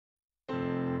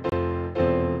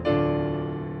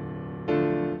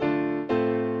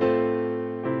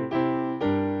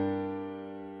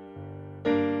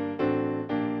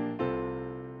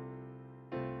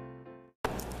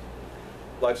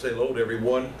I'd like to say hello to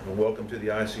everyone and welcome to the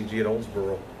ICG at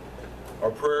Owensboro.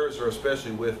 Our prayers are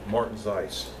especially with Martin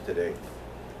Zeiss today.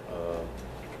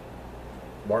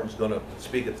 Martin's going to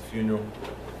speak at the funeral.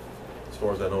 As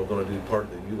far as I know, going to do part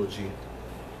of the eulogy.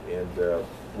 And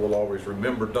we'll always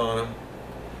remember Donna.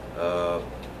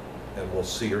 And we'll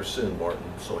see her soon, Martin.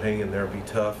 So hang in there, be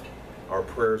tough. Our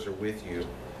prayers are with you,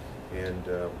 and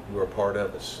you are part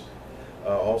of us.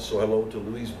 Also, hello to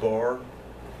Louise Barr.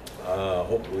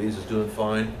 Hope Louise is doing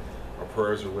fine. Our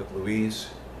prayers are with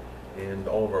Louise and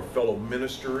all of our fellow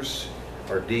ministers,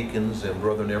 our deacons, and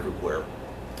brethren everywhere.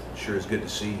 Sure is good to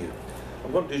see you.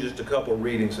 I'm going to do just a couple of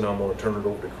readings, and I'm going to turn it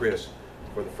over to Chris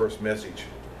for the first message.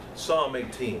 Psalm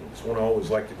 18 is one I always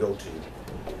like to go to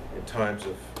in times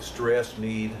of stress,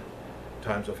 need,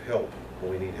 times of help,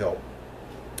 when we need help.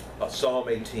 Psalm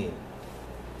 18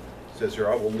 says here,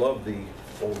 I will love thee,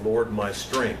 O Lord, my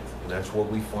strength. And that's where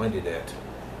we find it at.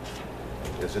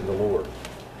 It's in the Lord.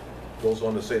 It goes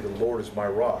on to say, the Lord is my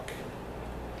rock.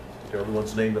 To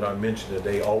everyone's name that I mentioned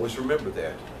today, always remember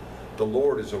that. The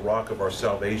Lord is the rock of our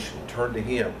salvation. Turn to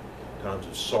Him in times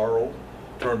of sorrow.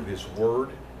 Turn to His word.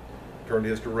 Turn to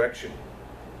His direction.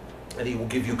 And He will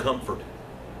give you comfort.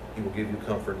 He will give you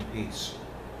comfort and peace.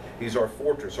 He's our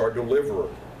fortress, our deliverer.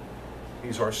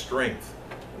 He's our strength.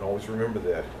 And always remember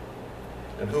that.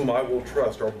 In whom I will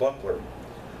trust, our buckler,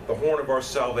 the horn of our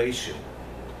salvation.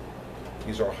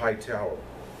 He's our high tower.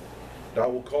 And I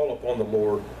will call upon the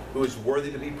Lord, who is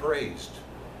worthy to be praised.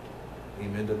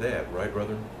 Amen to that, right,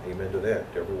 brethren? Amen to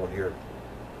that, to everyone here.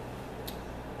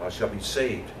 I shall be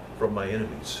saved from my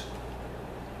enemies.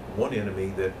 One enemy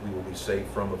that we will be saved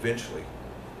from eventually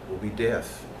will be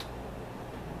death.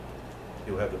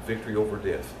 You'll have the victory over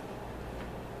death.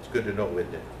 It's good to know,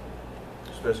 isn't it?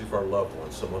 Especially for our loved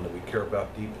ones, someone that we care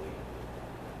about deeply.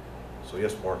 So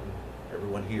yes, Martin,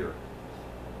 everyone here,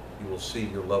 you will see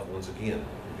your loved ones again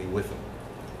and be with them.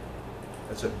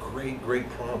 That's a great, great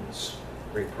promise.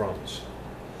 Great promise.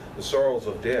 The sorrows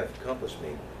of death compass me.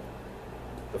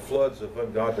 The floods of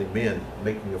ungodly men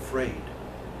make me afraid.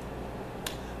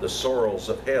 The sorrows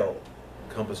of hell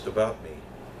compassed about me.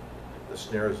 The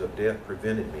snares of death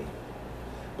prevented me.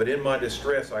 But in my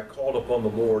distress I called upon the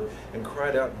Lord and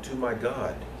cried out unto my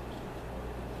God.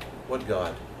 What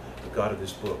God? The God of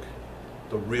this book.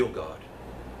 The real God.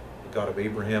 The God of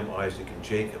Abraham, Isaac, and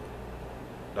Jacob.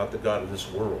 Not the God of this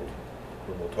world,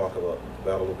 whom we'll talk about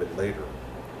a little bit later.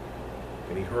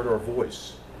 And He heard our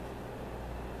voice.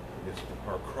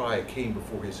 Our cry came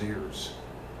before His ears.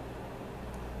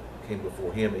 Came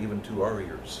before Him, even to our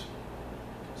ears.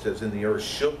 It says, and the earth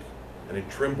shook and it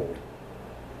trembled.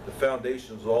 The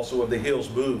foundations also of the hills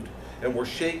moved and were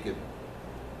shaken.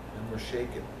 And were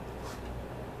shaken.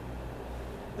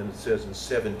 Then it says in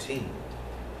 17,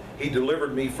 He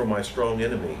delivered me from my strong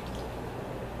enemy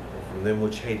and from them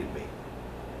which hated me.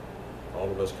 All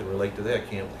of us can relate to that,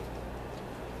 can't we?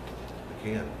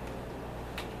 We can.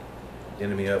 The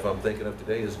enemy I'm thinking of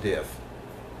today is death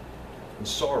and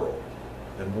sorrow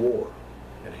and war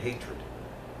and hatred.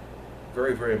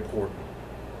 Very, very important.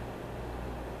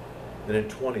 Then in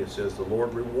 20 it says, the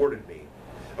Lord rewarded me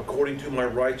according to my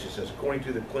righteousness, according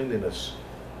to the cleanliness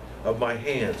of my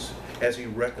hands, as He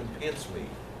recompensed me.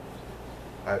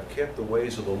 I have kept the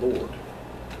ways of the Lord.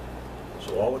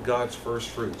 So all of God's first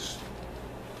fruits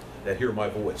that hear my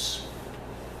voice,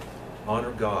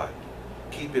 honor God,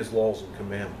 keep His laws and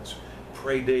commandments,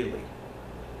 pray daily,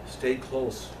 stay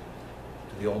close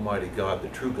to the Almighty God, the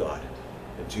true God,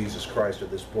 and Jesus Christ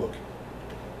of this book.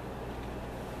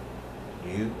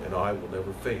 You and I will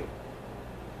never fail.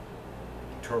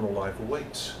 Eternal life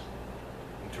awaits.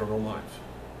 Eternal life.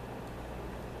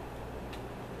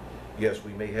 Yes,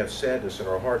 we may have sadness in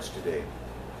our hearts today,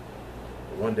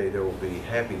 but one day there will be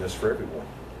happiness for everyone.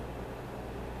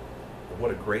 And what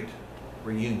a great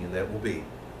reunion that will be.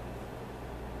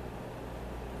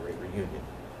 Great reunion.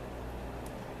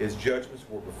 His judgments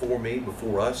were before me,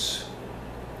 before us,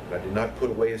 and I did not put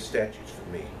away His statutes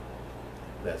from me.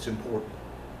 That's important.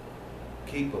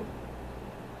 Keep them.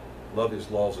 Love His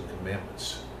laws and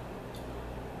commandments.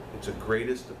 It's the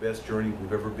greatest, the best journey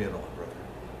we've ever been on, brother.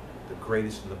 The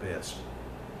greatest and the best.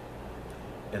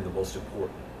 And the most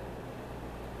important.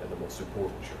 And the most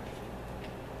important journey.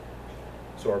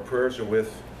 So our prayers are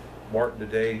with Martin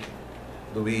today,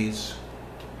 Louise,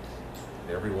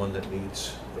 and everyone that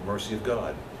needs the mercy of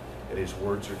God. And His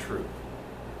words are true.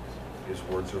 His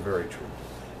words are very true.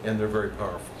 And they're very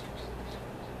powerful.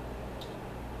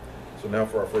 So now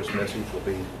for our first message will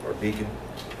be our deacon,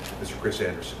 Mr. Chris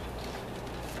Anderson.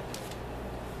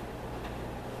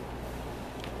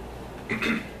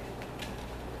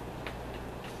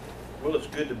 Well, it's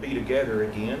good to be together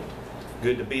again.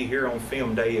 Good to be here on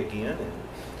Film Day again. And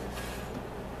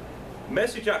the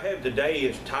message I have today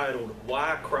is titled,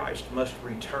 Why Christ Must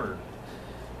Return.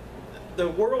 The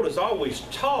world has always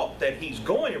taught that He's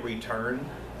going to return.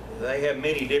 They have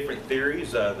many different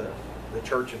theories. The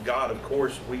Church of God, of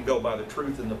course, we go by the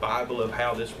truth in the Bible of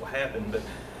how this will happen. But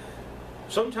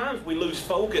sometimes we lose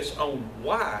focus on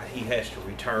why He has to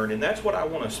return. And that's what I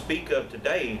want to speak of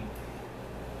today.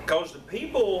 Because the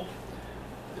people,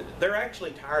 they're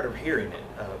actually tired of hearing it.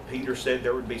 Peter said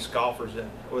there would be scoffers in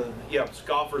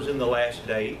the last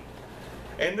day.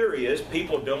 And there is.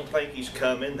 People don't think He's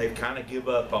coming. They've kind of give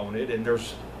up on it. And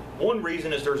there's one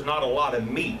reason is there's not a lot of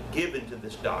meat given to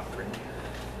this doctrine.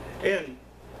 And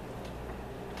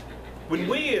when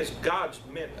we as God's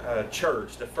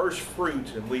church, the first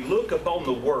fruits, and we look upon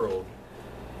the world,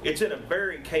 it's in a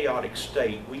very chaotic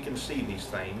state. We can see these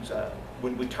things.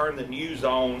 When we turn the news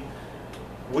on,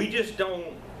 we just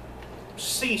don't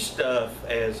see stuff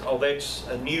as, oh, that's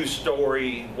a news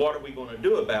story, what are we going to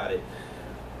do about it?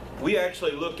 We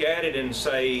actually look at it and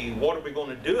say, what are we going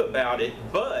to do about it?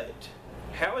 But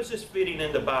how is this fitting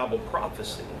into Bible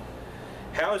prophecy?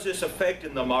 How is this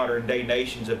affecting the modern day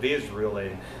nations of Israel?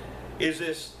 And is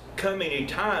this coming a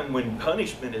time when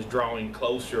punishment is drawing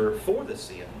closer for the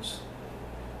sins?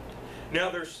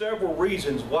 Now, there's several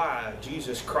reasons why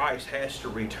Jesus Christ has to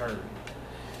return.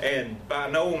 And by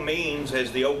no means,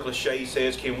 as the old cliche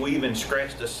says, can we even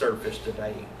scratch the surface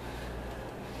today.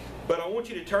 But I want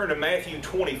you to turn to Matthew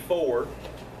 24,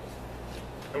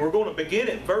 and we're going to begin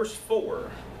at verse 4.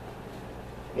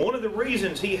 One of the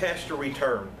reasons He has to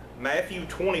return, Matthew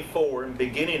 24, and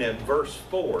beginning at verse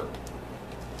 4.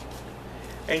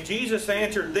 And Jesus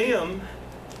answered them,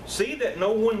 see that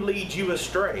no one leads you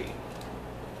astray.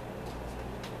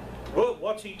 Well,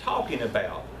 what's He talking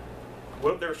about?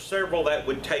 Well, there's several that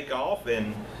would take off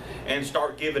and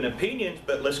start giving opinions,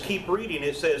 but let's keep reading.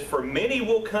 It says, for many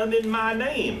will come in my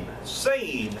name,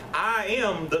 saying, I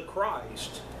am the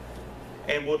Christ,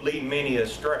 and would lead many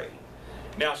astray.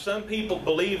 Now, some people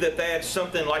believe that that's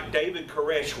something like David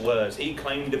Koresh was. He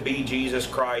claimed to be Jesus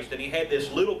Christ, and he had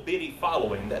this little bitty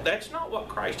following. That's not what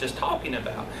Christ is talking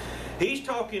about. He's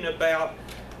talking about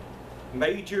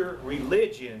major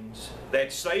religions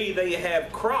that say they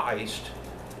have Christ,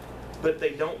 but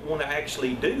they don't want to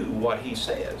actually do what He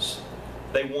says.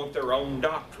 They want their own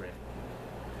doctrine.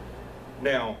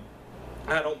 Now,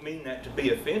 I don't mean that to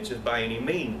be offensive by any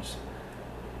means.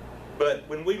 But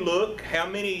when we look, how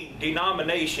many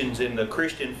denominations in the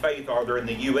Christian faith are there in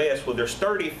the U.S.? Well, there's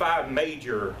 35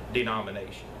 major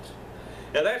denominations.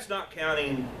 Now, that's not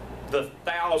counting the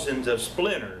thousands of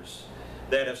splinters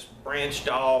that have branched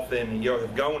off and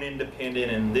have gone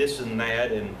independent and this and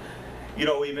that. And, you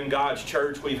know, even God's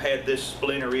church, we've had this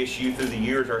splinter issue through the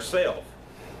years ourselves.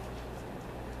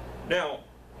 Now,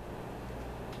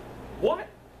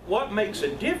 what makes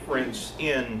a difference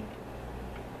in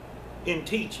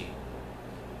teaching?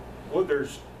 Well,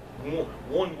 there's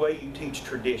one way you teach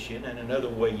tradition and another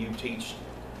way you teach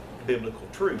biblical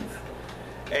truth.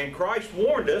 And Christ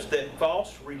warned us that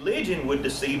false religion would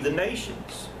deceive the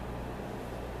nations.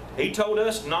 He told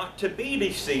us not to be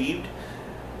deceived.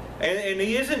 And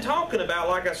He isn't talking about,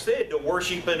 like I said, the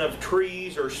worshiping of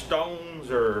trees or stones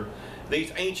or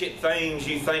these ancient things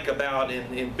you think about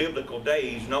in biblical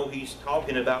days. No, He's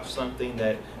talking about something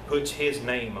that puts His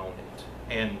name on it.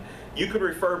 And you could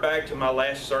refer back to my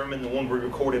last sermon, the one we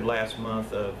recorded last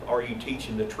month of Are You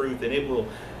Teaching the Truth? And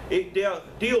it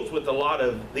deals with a lot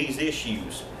of these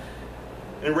issues.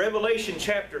 In Revelation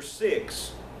chapter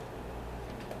 6,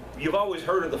 you've always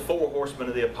heard of the four horsemen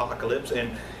of the apocalypse,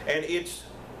 and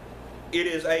it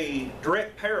is a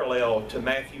direct parallel to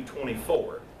Matthew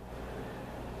 24.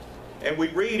 And we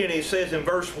read, and it says in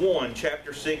verse 1,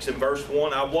 chapter 6 and verse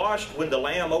 1, I watched when the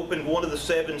Lamb opened one of the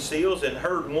seven seals and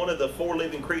heard one of the four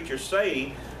living creatures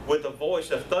say with a voice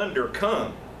of thunder,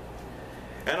 come.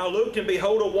 And I looked and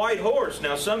behold a white horse.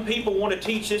 Now some people want to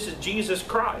teach this is Jesus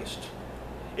Christ.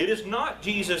 It is not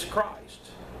Jesus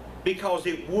Christ because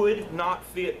it would not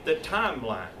fit the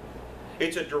timeline.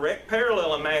 It's a direct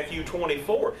parallel in Matthew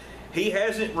 24. He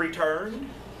hasn't returned,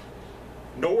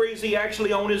 nor is He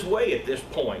actually on His way at this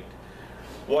point.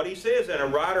 What He says, and a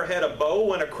rider had a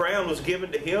bow and a crown was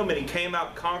given to him, and he came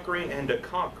out conquering and to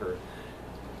conquer.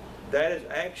 That is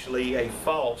actually a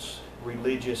false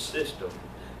religious system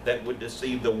that would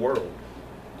deceive the world.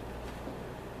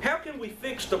 How can we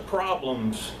fix the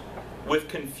problems with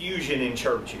confusion in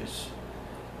churches?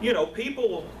 You know,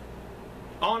 people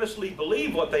honestly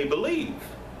believe what they believe.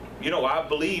 You know, I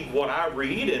believe what I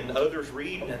read and others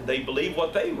read and they believe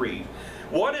what they read.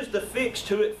 What is the fix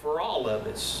to it for all of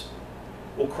us?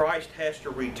 Well, Christ has to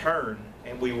return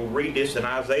and we will read this in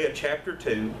Isaiah chapter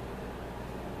 2.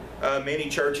 Many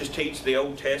churches teach the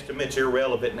Old Testament's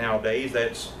irrelevant nowadays.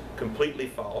 That's completely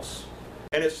false.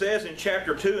 And it says in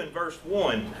chapter 2 and verse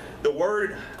 1, the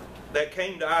word that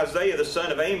came to Isaiah the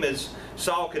son of Amos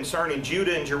saw concerning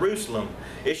Judah and Jerusalem.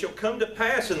 It shall come to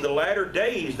pass in the latter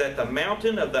days that the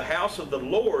mountain of the house of the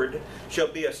Lord shall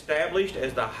be established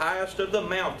as the highest of the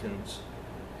mountains.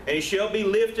 And it shall be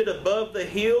lifted above the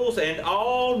hills, and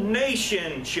all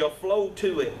nations shall flow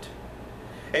to it.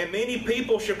 And many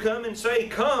people shall come and say,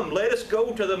 Come, let us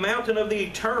go to the mountain of the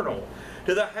Eternal,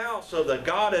 to the house of the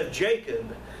God of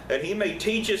Jacob, that he may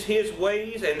teach us his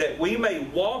ways, and that we may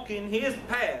walk in his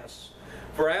paths.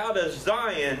 For out of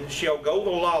Zion shall go the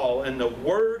law, and the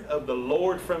word of the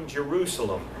Lord from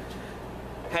Jerusalem.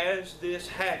 Has this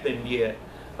happened yet?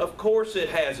 Of course it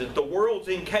hasn't. The world's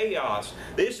in chaos.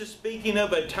 This is speaking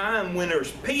of a time when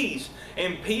there's peace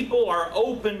and people are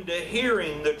open to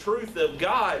hearing the truth of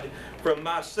God. From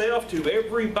myself to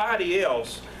everybody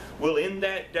else will in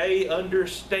that day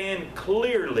understand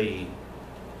clearly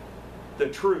the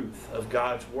truth of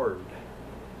God's Word.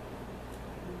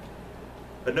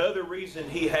 Another reason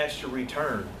he has to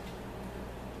return.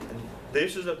 And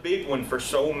this is a big one for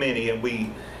so many, and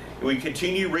we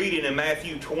continue reading in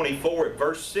Matthew 24 at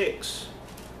verse 6.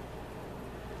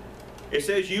 It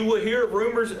says, You will hear of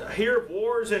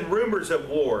wars and rumors of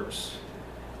wars.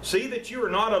 See that you are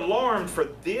not alarmed, for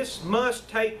this must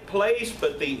take place,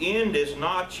 but the end is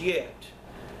not yet.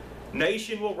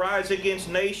 Nation will rise against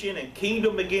nation, and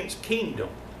kingdom against kingdom.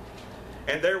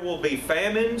 And there will be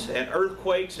famines and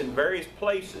earthquakes in various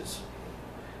places.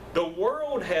 The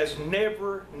world has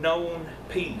never known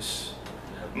peace.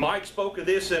 Mike spoke of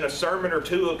this in a sermon or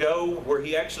two ago, where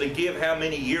he actually gave how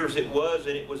many years it was,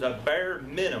 and it was a bare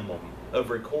minimum of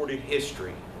recorded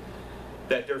history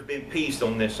that there's been peace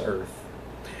on this earth.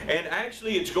 And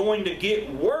actually it's going to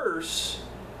get worse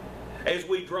as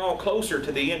we draw closer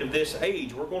to the end of this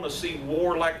age. We're going to see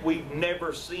war like we've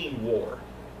never seen war.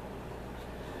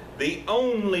 The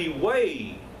only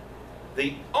way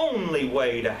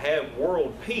to have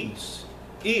world peace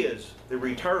is the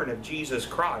return of Jesus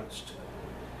Christ.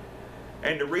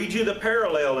 And to read you the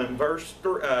parallel in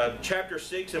chapter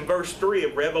 6 and verse 3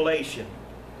 of Revelation.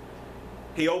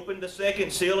 He opened the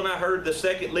second seal, and I heard the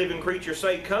second living creature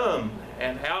say, Come.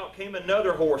 And out came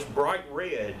another horse, bright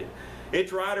red.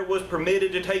 Its rider was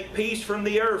permitted to take peace from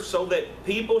the earth, so that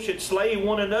people should slay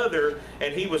one another,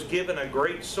 and he was given a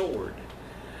great sword.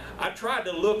 I tried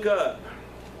to look up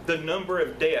the number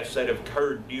of deaths that have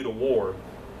occurred due to war.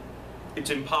 It's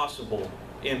impossible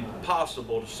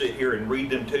to sit here and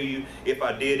read them to you. If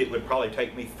I did, it would probably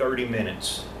take me 30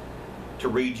 minutes to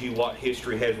read you what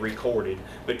history has recorded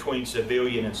between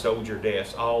civilian and soldier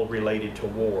deaths, all related to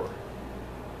war.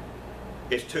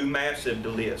 It's too massive to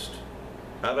list.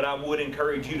 But I would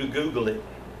encourage you to Google it.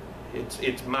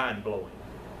 It's mind-blowing.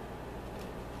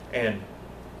 And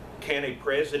can a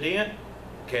president,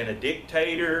 can a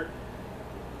dictator,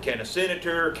 can a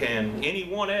senator, can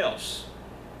anyone else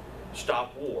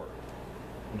stop war?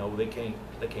 No, they can't.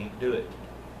 They can't do it.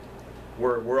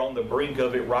 We're on the brink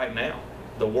of it right now.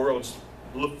 The world's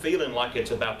feeling like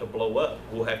it's about to blow up.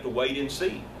 We'll have to wait and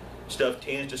see. Stuff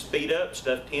tends to speed up.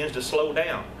 Stuff tends to slow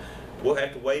down. We'll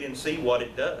have to wait and see what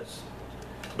it does.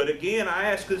 But again, I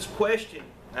ask this question,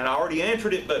 and I already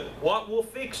answered it, but what will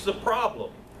fix the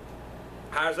problem?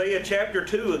 Isaiah chapter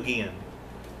 2 again.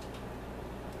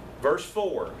 Verse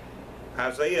 4.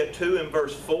 Isaiah 2 and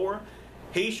verse 4.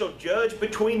 He shall judge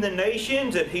between the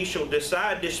nations, and he shall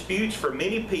decide disputes for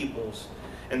many peoples.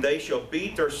 And they shall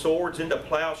beat their swords into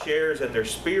plowshares, and their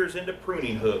spears into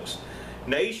pruning hooks.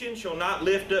 Nation shall not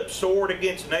lift up sword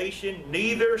against nation,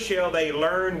 neither shall they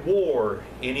learn war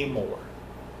anymore.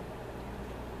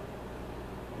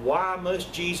 Why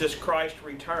must Jesus Christ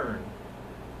return?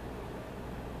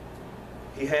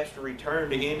 He has to return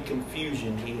to end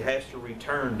confusion. He has to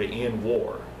return to end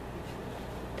war.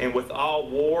 And with all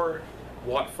war,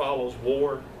 what follows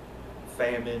war?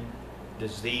 Famine,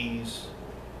 disease.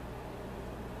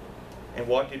 And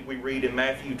what did we read in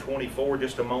Matthew 24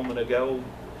 just a moment ago?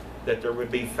 That there would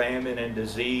be famine and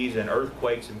disease and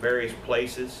earthquakes in various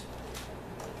places.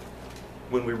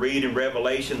 When we read in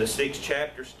Revelation, the 6th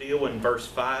chapter, still in verse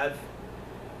 5,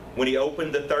 when he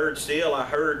opened the third seal, I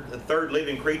heard the third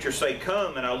living creature say,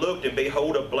 Come, and I looked, and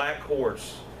behold, a black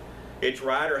horse. Its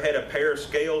rider had a pair of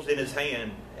scales in his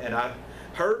hand, and I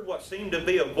heard what seemed to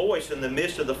be a voice in the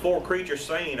midst of the four creatures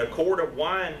saying, a quart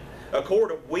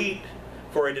of wheat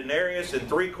for a denarius, and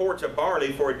 3 quarts of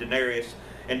barley for a denarius,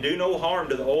 and do no harm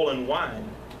to the oil and wine.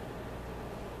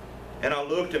 And I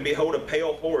looked, and behold, a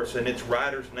pale horse, and its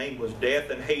rider's name was Death,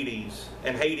 and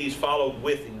Hades followed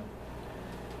with him.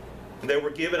 And they were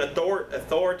given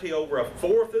authority over a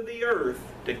fourth of the earth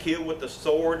to kill with the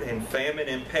sword and famine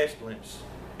and pestilence,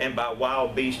 and by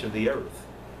wild beasts of the earth.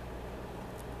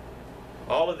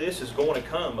 All of this is going to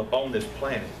come upon this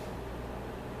planet.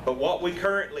 But what we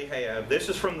currently have, this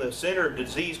is from the Center of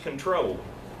Disease Control.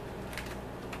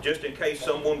 Just in case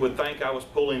someone would think I was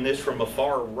pulling this from a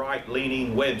far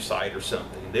right-leaning website or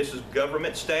something. This is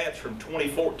government stats from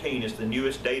 2014. It's the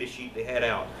newest data sheet they had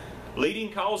out.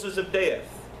 Leading causes of death.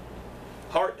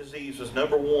 Heart disease was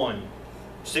number 1.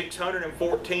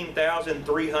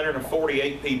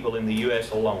 614,348 people in the U.S.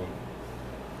 alone.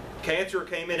 Cancer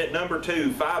came in at number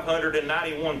 2,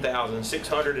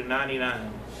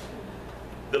 591,699.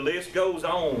 The list goes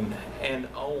on and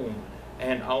on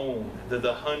and on, to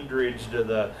the hundreds, to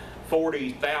the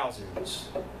 40,000s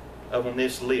on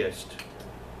this list.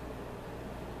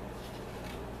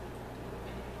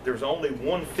 There's only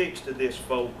one fix to this,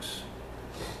 folks,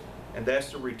 and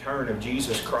that's the return of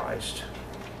Jesus Christ.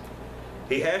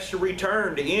 He has to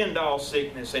return to end all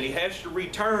sickness, and He has to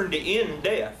return to end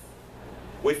death.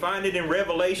 We find it in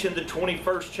Revelation, the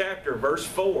 21st chapter, verse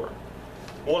 4.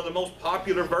 One of the most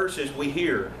popular verses we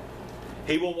hear.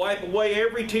 He will wipe away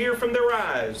every tear from their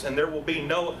eyes, and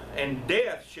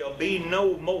death shall be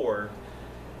no more.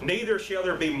 Neither shall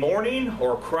there be mourning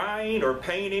or crying or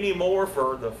pain any more,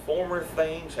 for the former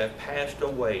things have passed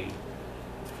away.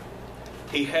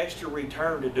 He has to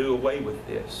return to do away with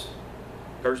this.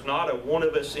 There's not a one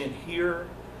of us in here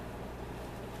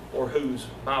or whose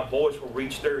my voice will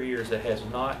reach their ears that has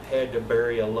not had to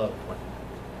bury a loved one.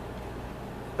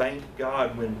 Thank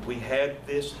God when we have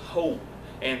this hope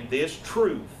and this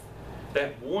truth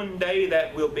that one day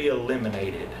that will be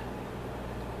eliminated.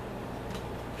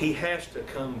 He has to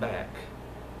come back.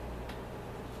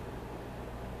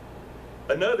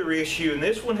 Another issue, and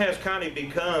this one has kind of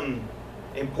become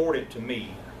important to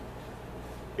me.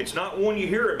 It's not one you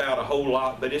hear about a whole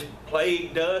lot, but it's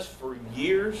plagued us for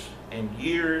years and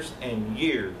years and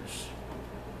years.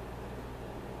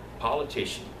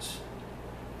 Politicians.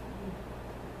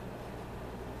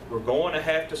 We're going to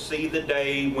have to see the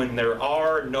day when there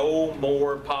are no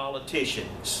more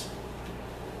politicians.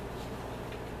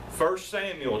 1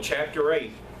 Samuel chapter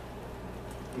 8,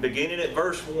 beginning at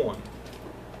verse 1.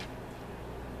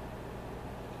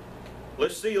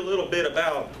 Let's see a little bit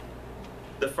about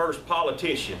the first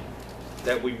politician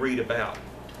that we read about.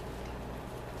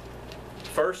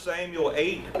 1 Samuel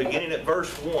 8, beginning at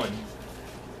verse 1.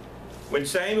 When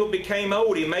Samuel became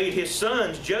old, he made his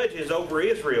sons judges over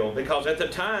Israel, because at the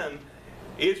time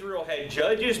Israel had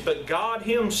judges, but God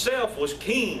Himself was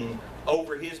king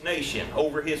over His nation,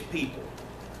 over His people.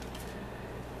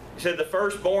 He said the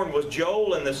firstborn was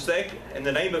Joel, and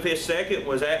the name of his second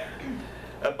was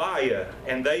Abiah,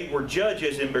 and they were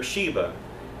judges in Beersheba.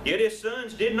 Yet his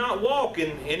sons did not walk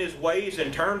in his ways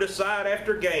and turned aside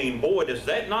after gain. Boy, does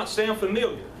that not sound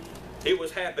familiar. It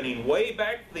was happening way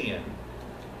back then.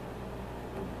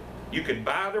 You could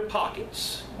buy their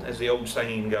pockets, as the old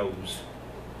saying goes.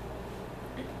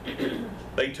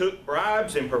 They took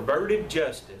bribes and perverted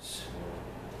justice.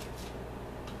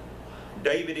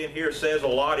 David in here says a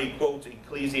lot, he quotes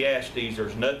Ecclesiastes,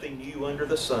 there's nothing new under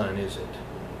the sun, is it?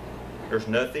 There's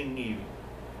nothing new.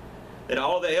 Then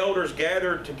all the elders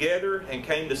gathered together and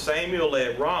came to Samuel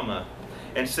at Ramah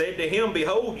and said to him,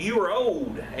 Behold, you are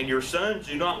old, and your sons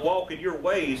do not walk in your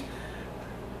ways.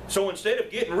 So instead of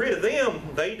getting rid of them,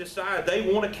 they decide they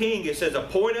want a king. It says,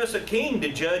 appoint us a king to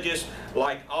judge us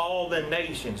like all the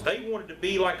nations. They wanted to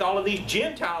be like all of these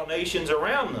Gentile nations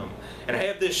around them and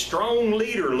have this strong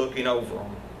leader looking over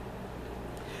them.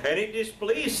 And it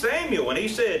displeased Samuel, and he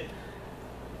said,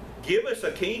 give us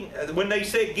a king. When they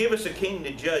said, give us a king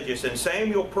to judge us, and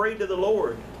Samuel prayed to the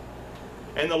Lord.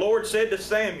 And the Lord said to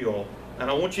Samuel, and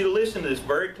I want you to listen to this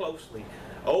very closely,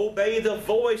 obey the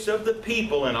voice of the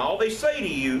people and all they say to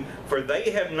you, for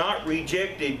they have not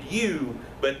rejected you,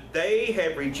 but they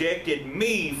have rejected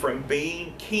me from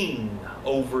being king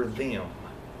over them.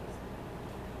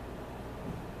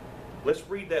 Let's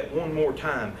read that one more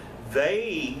time.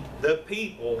 They, the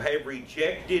people, have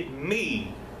rejected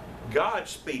me, God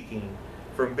speaking,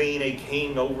 from being a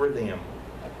king over them.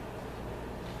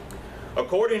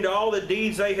 According to all the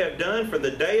deeds they have done from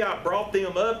the day I brought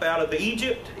them up out of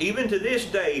Egypt, even to this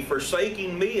day,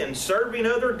 forsaking me and serving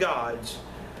other gods,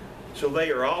 so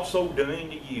they are also doing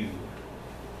to you.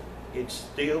 It's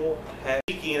still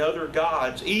seeking other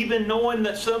gods, even knowing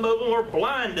that some of them are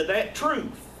blind to that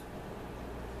truth.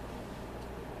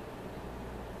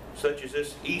 Such as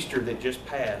this Easter that just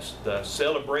passed, the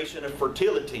celebration of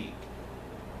fertility.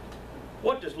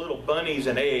 What does little bunnies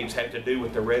and eggs have to do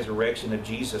with the resurrection of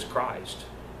Jesus Christ?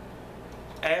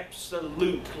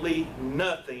 Absolutely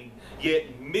nothing.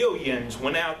 Yet millions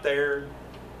went out there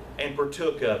and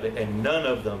partook of it, and none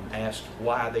of them asked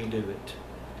why they do it.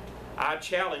 I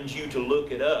challenge you to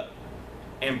look it up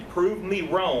and prove me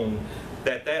wrong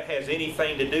that that has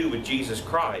anything to do with Jesus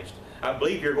Christ. I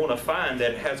believe you're going to find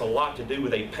that it has a lot to do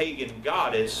with a pagan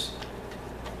goddess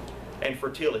and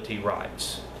fertility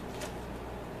rites.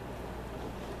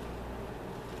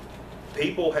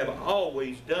 People have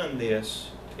always done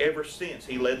this ever since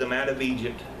He led them out of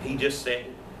Egypt. He just said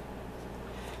it.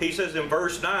 He says in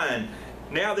verse 9,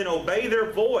 "Now then obey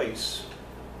their voice.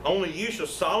 Only you shall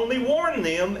solemnly warn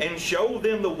them and show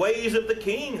them the ways of the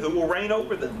king who will reign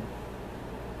over them."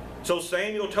 So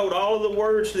Samuel told all of the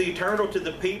words to the Eternal to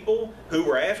the people who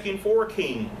were asking for a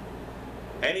king.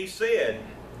 And he said,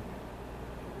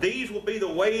 "These will be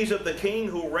the ways of the king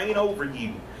who will reign over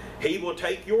you. He will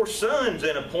take your sons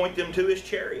and appoint them to his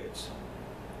chariots,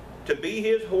 to be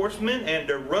his horsemen and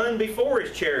to run before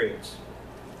his chariots.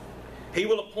 He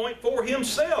will appoint for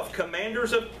himself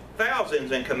commanders of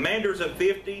thousands and commanders of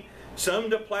 50,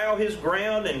 some to plow his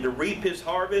ground and to reap his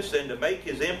harvest and to make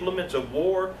his implements of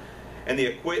war and the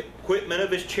equipment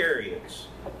of his chariots.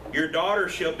 Your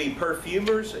daughters shall be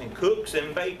perfumers and cooks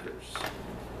and bakers.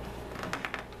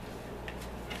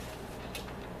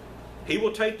 He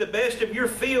will take the best of your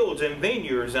fields and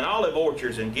vineyards and olive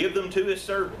orchards and give them to his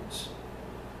servants."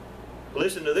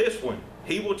 Listen to this one.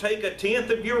 "He will take 1/10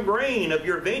 of your grain of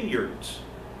your vineyards."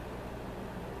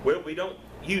 Well, we don't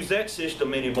use that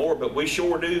system anymore, but we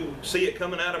sure do see it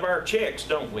coming out of our checks,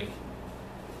 don't we?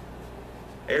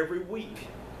 Every week,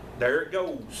 there it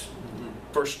goes.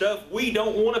 For stuff we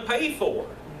don't want to pay for.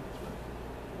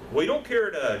 We don't care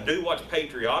to do what's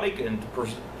patriotic and,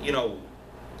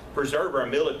 preserve our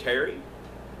military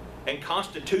and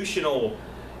constitutional,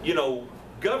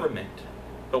 government.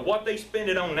 But what they spend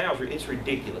it on now, it's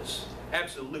ridiculous.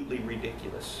 Absolutely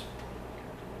ridiculous.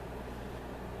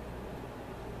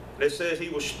 It says he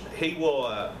will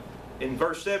in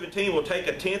verse 17, will take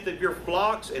 1/10 of your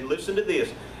flocks, and listen to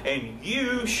this, and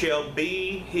you shall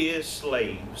be his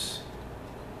slaves.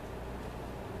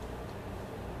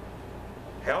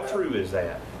 How true is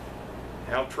that?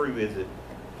 How true is it?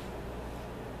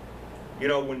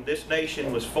 When this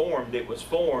nation was formed, it was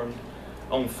formed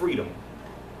on freedom.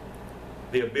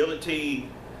 The ability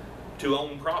to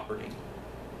own property.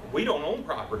 We don't own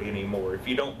property anymore. If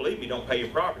you don't believe me, don't pay your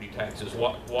property taxes.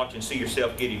 Watch and see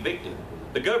yourself get evicted.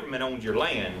 The government owns your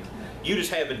land. You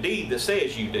just have a deed that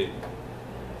says you do.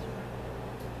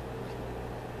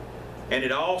 And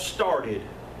it all started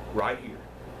right here.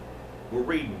 We're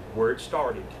reading where it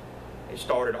started. It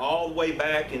started all the way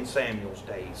back in Samuel's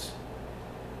days.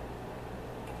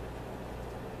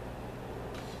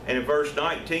 And in verse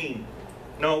 18,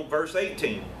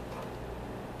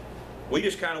 we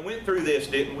just kind of went through this,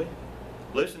 didn't we?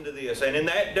 Listen to this. "And in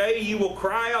that day you will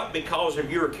cry out because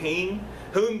of your king,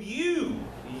 whom you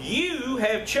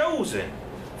have chosen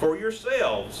for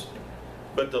yourselves,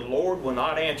 but the Lord will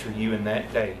not answer you in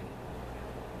that day."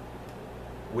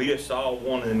 We just saw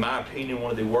in my opinion, one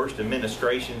of the worst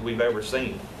administrations we've ever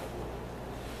seen.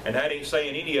 And that ain't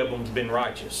saying any of them's been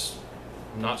righteous.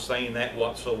 I'm not saying that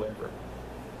whatsoever.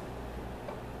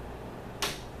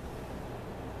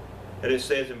 And it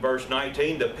says in verse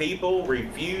 19, "The people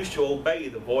refused to obey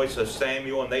the voice of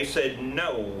Samuel, and they said,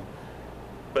 'No,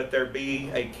 but there be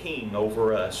a king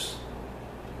over us,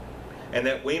 and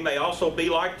that we may also be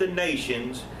like the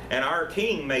nations, and our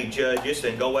king may judge us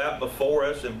and go out before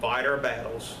us and fight our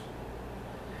battles.'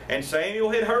 And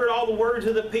Samuel had heard all the words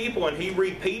of the people, and he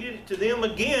repeated to them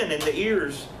again to the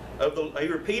ears of the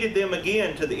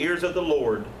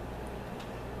Lord.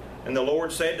 And the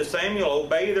Lord said to Samuel,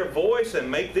 'Obey their voice and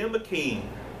make them a king.'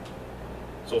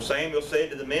 So Samuel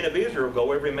said to the men of Israel,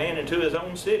 'Go every man into his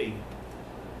own city.'"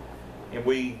 And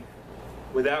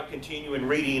without continuing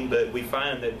reading, but we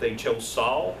find that they chose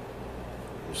Saul.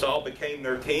 Saul became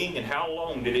their king, and how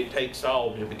long did it take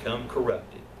Saul to become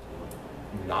corrupted?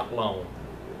 Not long.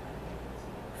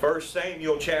 1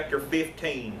 Samuel chapter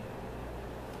 15,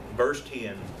 verse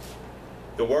 10.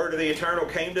 "The word of the Eternal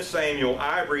came to Samuel,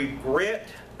 'I regret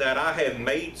that I have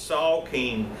made Saul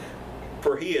king,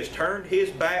 for he has turned his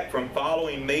back from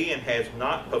following me and has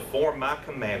not performed my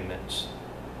commandments.'"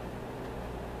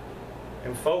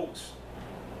 And folks,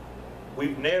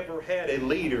 we've never had a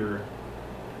leader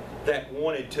that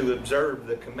wanted to observe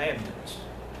the commandments.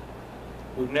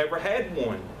 We've never had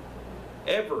one,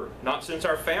 ever, not since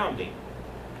our founding.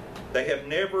 They have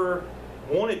never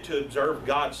wanted to observe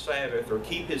God's Sabbath or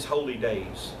keep His holy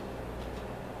days.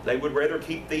 They would rather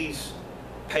keep these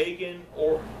pagan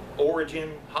or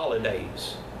origin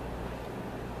holidays.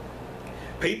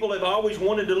 People have always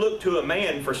wanted to look to a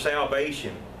man for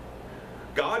salvation.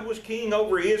 God was king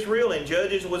over Israel, and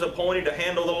judges was appointed to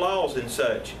handle the laws and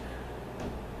such.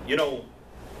 You know,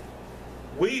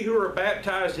 we who are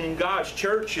baptized in God's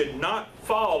church should not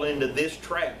fall into this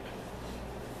trap.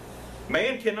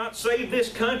 Man cannot save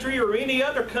this country or any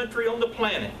other country on the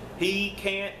planet. He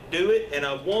can't do it, and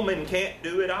a woman can't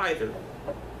do it either.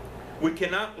 We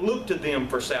cannot look to them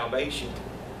for salvation.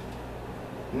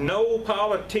 No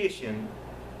politician,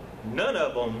 none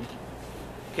of them,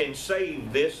 can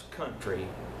save this country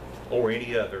or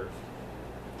any other.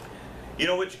 You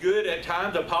know, it's good at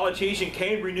times a politician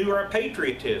can renew our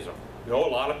patriotism. You know,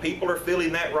 a lot of people are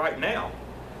feeling that right now.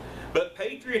 But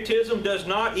patriotism does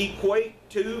not equate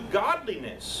to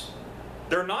godliness.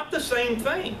 They're not the same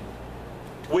thing.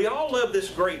 We all love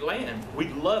this great land. We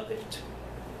love it.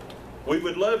 We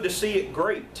would love to see it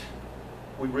great.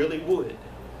 We really would.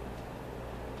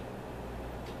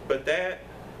 But that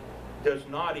does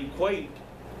not equate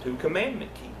to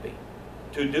commandment keeping,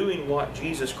 to doing what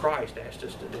Jesus Christ asked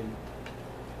us to do.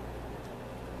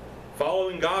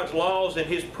 Following God's laws and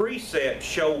His precepts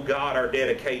show God our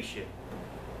dedication.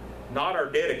 Not our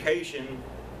dedication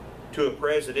to a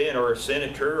president or a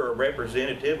senator or a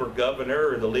representative or governor,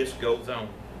 or the list goes on.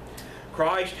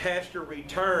 Christ has to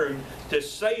return to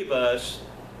save us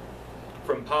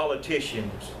from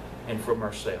politicians and from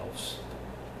ourselves.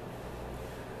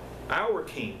 Our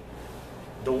King,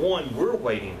 the one we're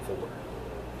waiting for,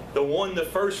 the one the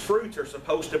first fruits are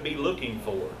supposed to be looking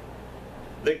for,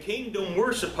 the kingdom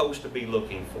we're supposed to be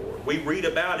looking for. We read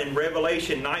about in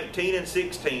Revelation 19 and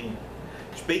 16,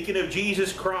 speaking of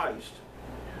Jesus Christ.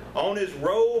 On His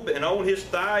robe and on His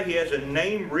thigh He has a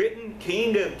name written,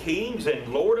 King of Kings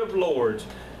and Lord of Lords.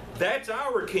 That's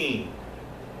our King.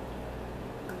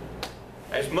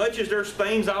 As much as there's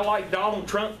things I like Donald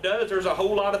Trump does, there's a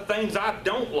whole lot of things I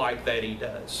don't like that he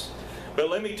does. But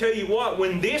let me tell you what,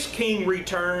 when this King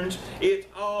returns, it's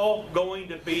all going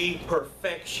to be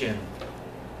perfection.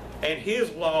 And His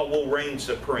law will reign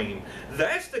supreme.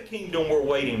 That's the kingdom we're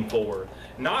waiting for.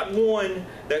 Not one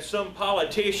that some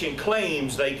politician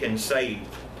claims they can save.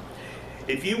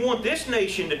 If you want this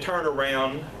nation to turn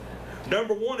around,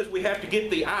 number one is we have to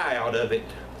get the eye out of it.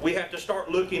 We have to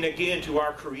start looking again to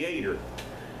our Creator.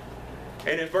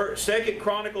 And in 2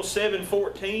 Chronicles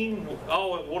 7:14,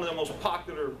 one of the most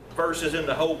popular verses in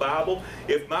the whole Bible,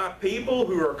 if my people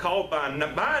who are called by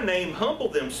my name humble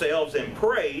themselves and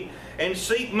pray and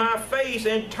seek my face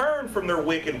and turn from their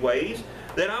wicked ways,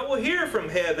 then I will hear from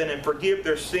heaven and forgive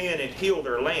their sin and heal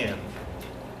their land.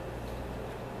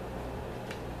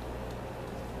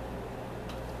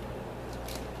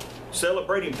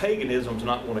 Celebrating paganism is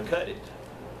not going to cut it.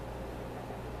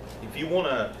 If you want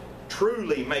to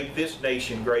truly make this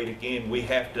nation great again, we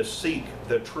have to seek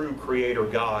the true Creator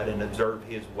God and observe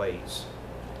His ways.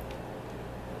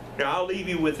 Now I'll leave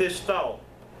you with this thought.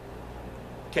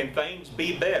 Can things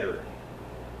be better?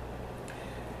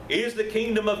 Is the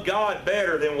kingdom of God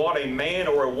better than what a man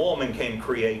or a woman can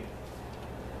create?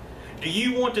 Do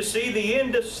you want to see the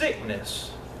end of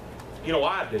sickness? You know,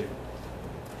 I do.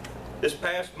 This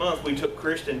past month we took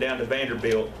Kristen down to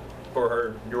Vanderbilt for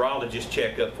her neurologist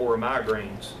checkup for her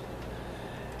migraines.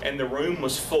 And the room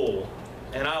was full.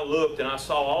 And I looked and I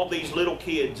saw all these little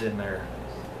kids in there.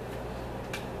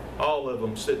 All of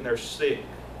them sitting there sick.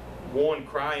 One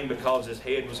crying because his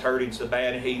head was hurting so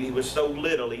bad, and he was so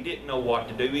little he didn't know what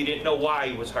to do. He didn't know why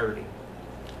he was hurting.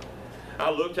 I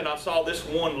looked and I saw this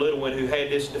one little one who had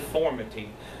this deformity,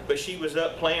 but she was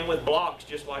up playing with blocks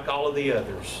just like all of the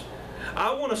others.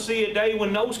 I want to see a day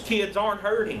when those kids aren't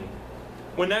hurting,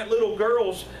 when that little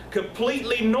girl's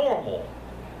completely normal,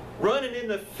 running in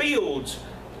the fields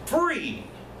free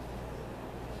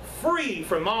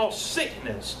from all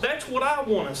sickness. That's what I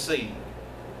want to see.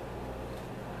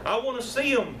 I want to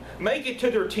see them make it to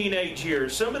their teenage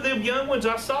years. Some of them young ones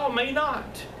I saw may not.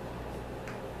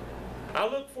 I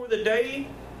look for the day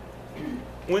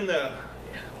when the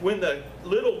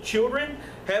little children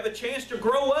have a chance to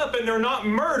grow up and they're not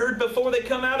murdered before they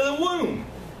come out of the womb.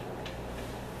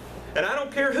 And I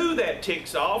don't care who that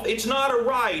ticks off. It's not a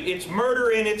right. It's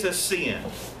murder and it's a sin.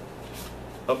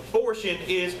 Abortion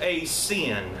is a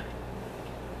sin.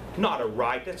 Not a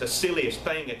right. That's the silliest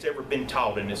thing that's ever been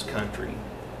taught in this country.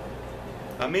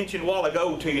 I mentioned a while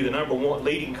ago to you the number one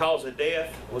leading cause of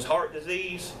death was heart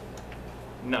disease.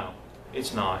 No,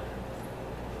 it's not.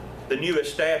 The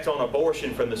newest stats on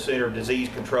abortion from the Center of Disease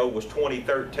Control was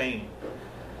 2013.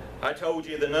 I told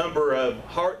you the number of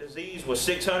heart disease was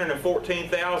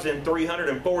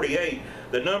 614,348.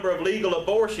 The number of legal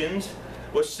abortions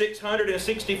was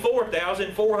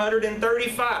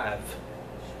 664,435.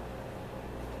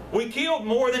 We killed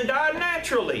more than died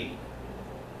naturally.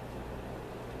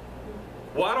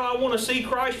 Why do I want to see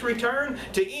Christ return?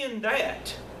 To end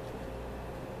that.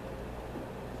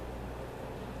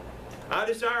 I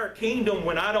desire a kingdom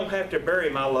when I don't have to bury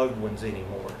my loved ones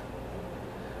anymore.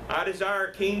 I desire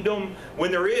a kingdom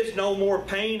when there is no more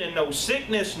pain and no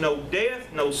sickness, no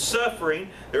death, no suffering.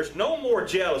 There's no more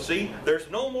jealousy. There's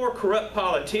no more corrupt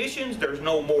politicians. There's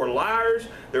no more liars.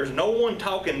 There's no one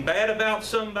talking bad about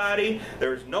somebody.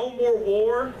 There's no more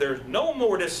war. There's no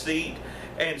more deceit.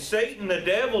 And Satan, the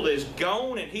devil, is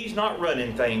gone and he's not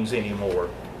running things anymore.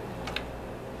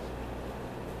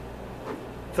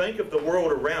 Think of the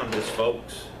world around us,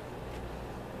 folks.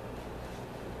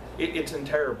 It's in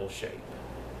terrible shape.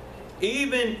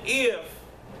 Even if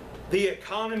the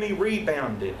economy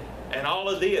rebounded and all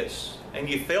of this, and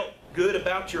you felt good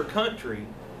about your country,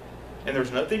 and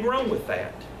there's nothing wrong with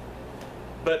that,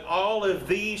 but all of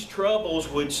these troubles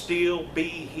would still be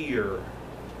here.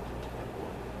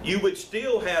 You would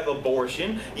still have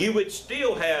abortion, you would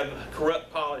still have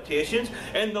corrupt politicians,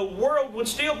 and the world would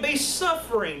still be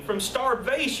suffering from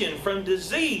starvation, from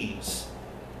disease,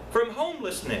 from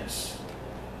homelessness.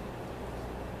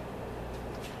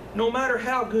 No matter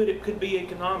how good it could be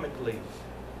economically,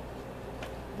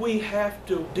 we have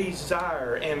to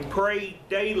desire and pray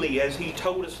daily, as he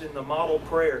told us in the model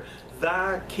prayer,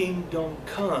 "Thy kingdom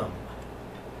come."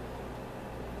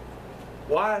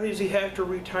 Why does he have to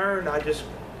return? I just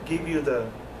give you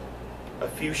a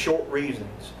few short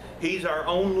reasons. He's our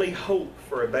only hope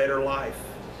for a better life.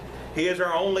 He is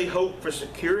our only hope for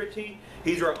security.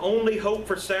 He's our only hope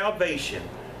for salvation.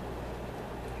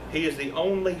 He is the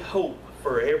only hope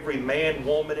for every man,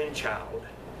 woman, and child.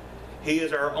 He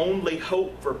is our only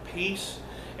hope for peace,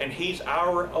 and He's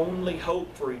our only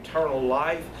hope for eternal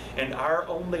life, and our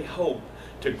only hope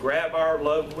to grab our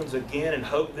loved ones again and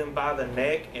hug them by the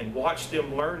neck and watch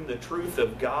them learn the truth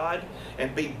of God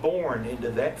and be born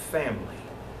into that family.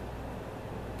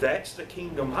 That's the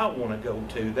kingdom I want to go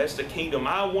to. That's the kingdom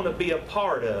I want to be a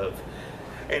part of.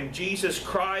 And Jesus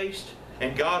Christ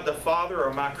and God the Father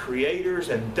are my creators,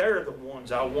 and they're the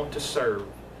ones I want to serve.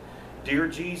 Dear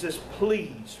Jesus,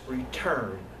 please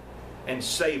return and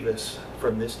save us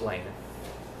from this land.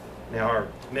 Now our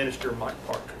minister, Mike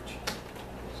Partridge.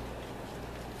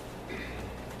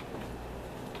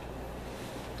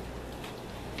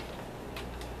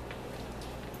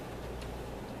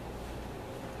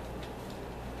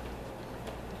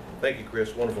 Thank you,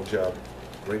 Chris. Wonderful job.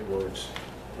 Great words.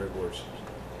 Great words.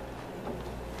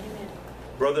 Amen.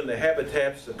 Brethren, the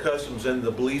habitats, the customs, and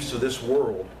the beliefs of this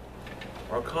world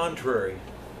are contrary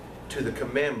to the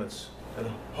commandments and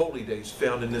holy days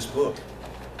found in this book.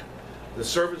 The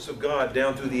servants of God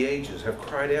down through the ages have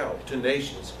cried out to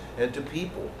nations and to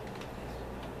people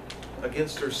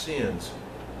against their sins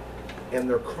and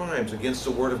their crimes against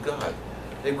the Word of God.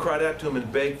 They've cried out to Him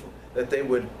and begged that they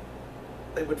would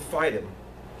fight Him.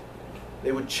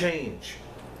 They would change.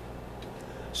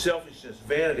 Selfishness,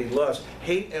 vanity, lust,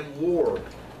 hate, and war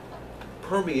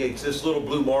permeates this little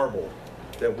blue marble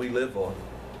that we live on,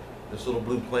 this little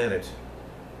blue planet.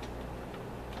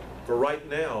 For right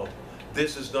now,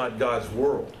 this is not God's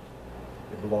world.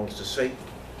 It belongs to Satan.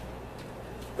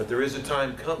 But there is a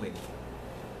time coming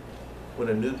when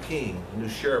a new king, a new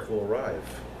sheriff will arrive.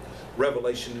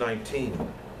 Revelation 19.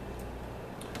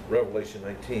 Revelation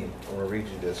 19. I want to read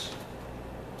you this.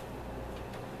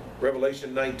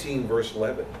 Revelation 19, verse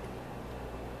 11.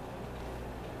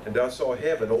 And I saw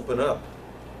heaven open up,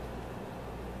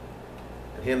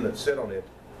 and him that sat on it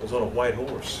was on a white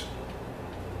horse.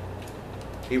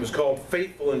 He was called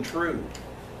Faithful and True.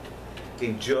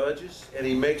 He judges and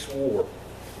he makes war.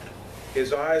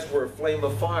 His eyes were a flame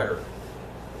of fire,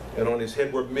 and on his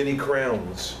head were many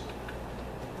crowns.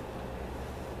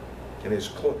 And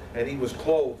he was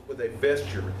clothed with a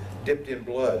vesture dipped in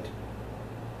blood.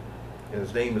 And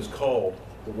his name is called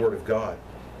the Word of God.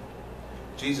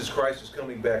 Jesus Christ is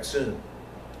coming back soon.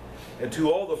 And to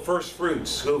all the first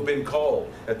fruits who have been called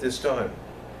at this time,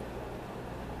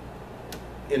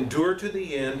 endure to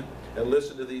the end and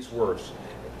listen to these words.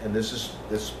 And this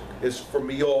is for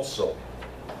me also.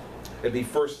 It'd be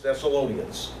 1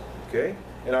 Thessalonians, okay?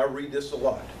 And I read this a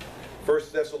lot.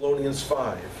 1 Thessalonians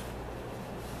 5.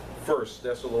 1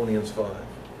 Thessalonians 5.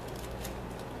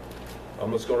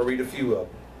 I'm just going to read a few of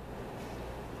them.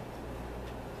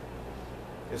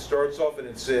 It starts off and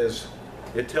it says,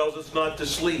 it tells us not to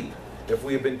sleep if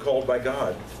we have been called by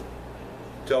God.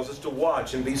 It tells us to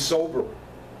watch and be sober.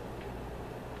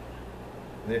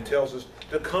 And it tells us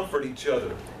to comfort each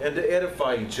other and to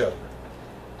edify each other.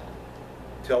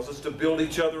 Tells us to build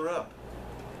each other up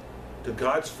to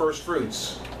God's first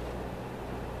fruits,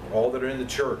 all that are in the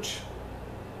church.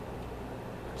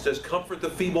 It says, comfort the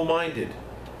feeble-minded.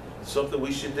 It's something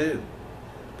we should do.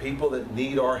 People that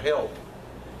need our help.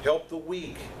 Help the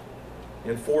weak.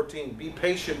 In 14, be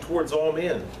patient towards all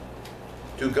men.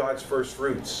 Do God's first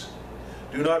fruits.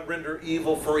 Do not render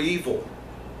evil for evil,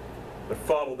 but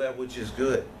follow that which is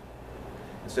good.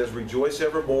 It says, rejoice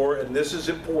evermore, and this is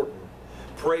important.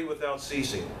 Pray without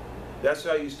ceasing. That's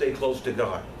how you stay close to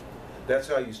God. That's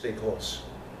how you stay close.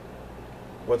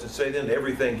 What's it say then?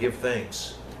 Everything give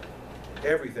thanks.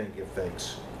 Everything give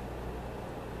thanks.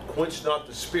 Quench not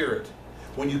the spirit.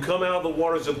 When you come out of the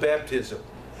waters of baptism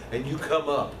and you come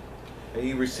up and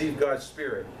you receive God's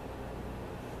Spirit,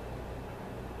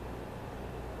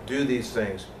 do these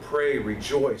things. Pray,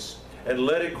 rejoice, and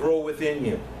let it grow within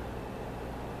you.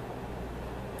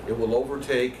 It will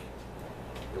overtake,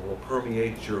 it will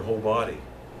permeate your whole body.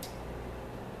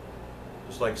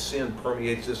 Just like sin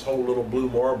permeates this whole little blue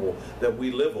marble that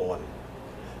we live on,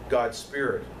 God's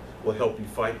Spirit will help you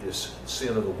fight this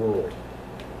sin of the world.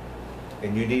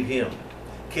 And you need Him.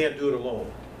 Can't do it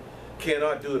alone.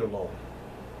 Cannot do it alone.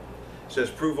 It says,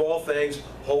 prove all things,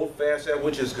 hold fast that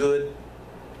which is good,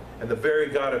 and the very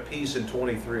God of peace in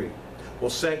 23 will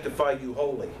sanctify you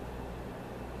wholly.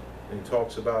 And he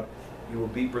talks about you will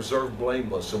be preserved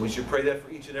blameless. And we should pray that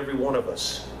for each and every one of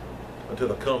us until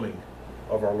the coming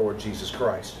of our Lord Jesus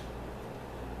Christ.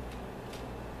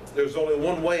 There's only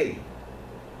one way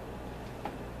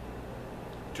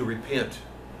to repent.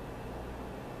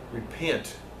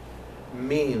 Repent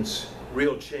means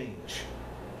real change.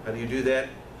 How do you do that?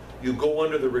 You go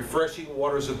under the refreshing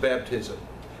waters of baptism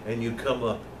and you come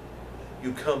up.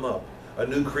 You come up, a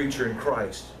new creature in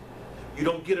Christ. You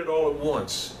don't get it all at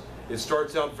once. It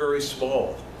starts out very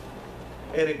small.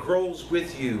 And it grows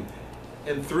with you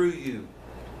and through you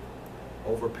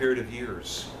over a period of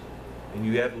years. And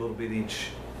you add a little bit each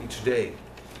day.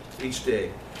 Each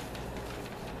day.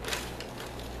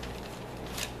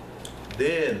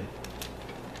 Then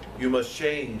you must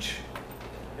change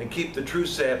and keep the true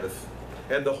Sabbath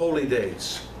and the holy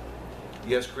days.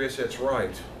 Yes, Chris, that's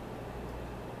right.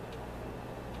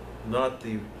 Not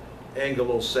the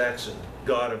Anglo-Saxon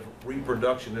God of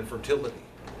reproduction and fertility.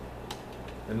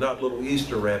 And not little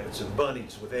Easter rabbits and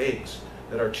bunnies with eggs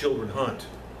that our children hunt.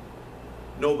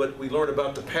 No, but we learn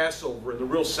about the Passover and the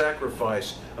real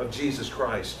sacrifice of Jesus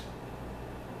Christ.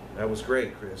 That was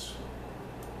great, Chris.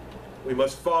 We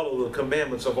must follow the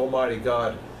commandments of Almighty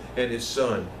God and His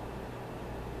Son.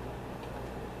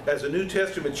 As the New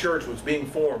Testament church was being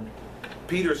formed,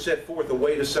 Peter set forth a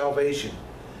way to salvation,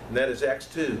 and that is Acts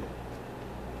 2.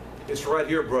 It's right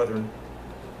here, brethren.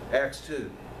 Acts 2.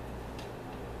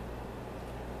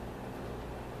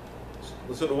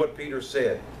 Listen to what Peter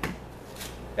said.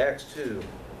 Acts 2,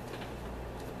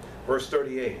 verse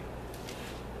 38.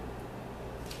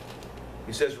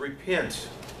 He says, repent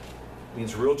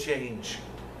means real change.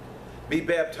 Be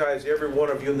baptized, every one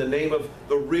of you, in the name of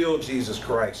the real Jesus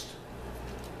Christ.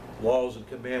 Laws and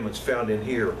commandments found in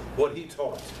here. What He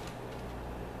taught.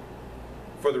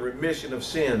 For the remission of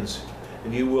sins.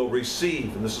 And you will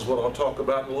receive, and this is what I'll talk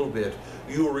about in a little bit,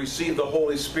 you will receive the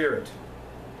Holy Spirit,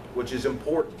 which is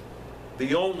important.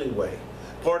 The only way,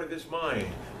 part of His mind,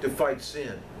 to fight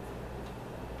sin.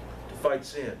 To fight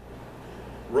sin.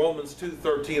 Romans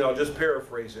 2:13, I'll just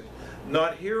paraphrase it.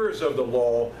 Not hearers of the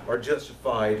law are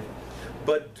justified,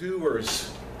 but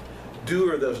doers.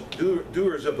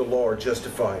 Doers of the law are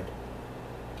justified.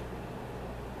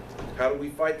 How do we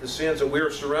fight the sins that we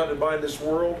are surrounded by in this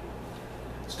world?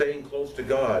 Staying close to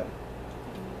God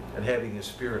and having His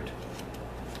Spirit.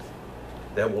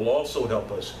 That will also help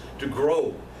us to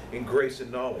grow in grace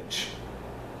and knowledge.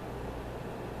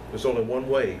 There's only one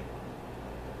way.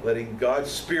 Letting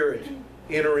God's Spirit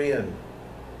enter in.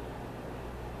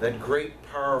 That great,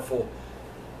 powerful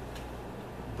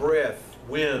breath,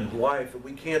 wind, life that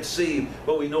we can't see,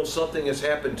 but we know something has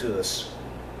happened to us.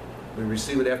 We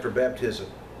receive it after baptism.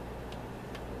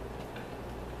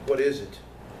 What is it?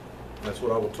 That's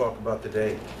what I will talk about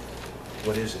today.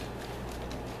 What is it?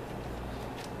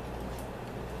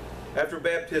 After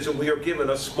baptism, we are given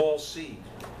a small seed,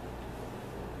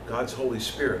 God's Holy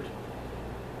Spirit.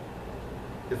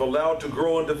 If allowed to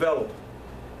grow and develop,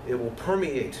 it will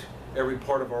permeate every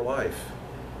part of our life.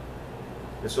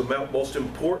 It's the most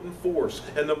important force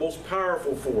and the most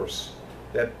powerful force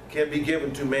that can be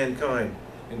given to mankind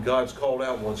and God's called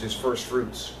out ones, His first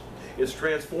fruits. It's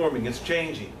transforming, it's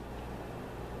changing.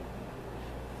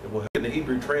 And what the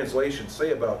Hebrew translations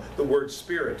say about the word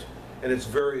spirit and its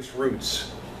various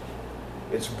roots.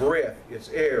 It's breath, it's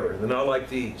air, and then I like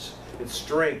these. It's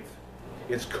strength,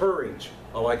 It's courage.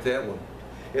 I like that one.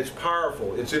 It's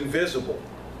powerful. It's invisible.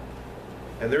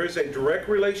 And there is a direct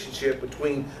relationship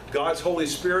between God's Holy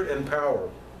Spirit and power.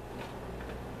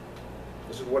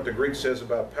 This is what the Greek says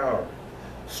about power.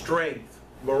 Strength,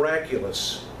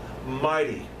 miraculous,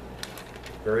 mighty.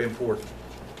 Very important.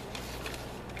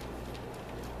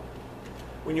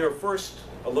 When you're first,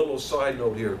 a little side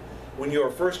note here, when you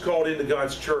are first called into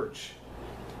God's church,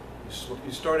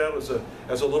 you start out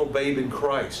as a little babe in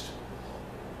Christ.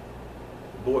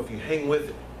 Boy, if you hang with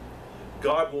it,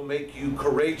 God will make you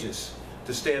courageous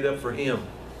to stand up for Him.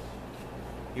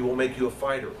 He will make you a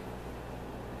fighter.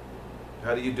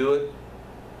 How do you do it?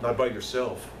 Not by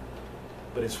yourself,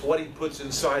 but it's what He puts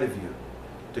inside of you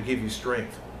to give you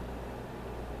strength.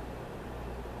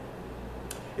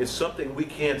 It's something we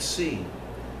can't see.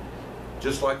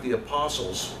 Just like the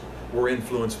apostles were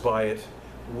influenced by it,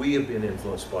 we have been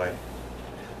influenced by it.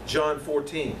 John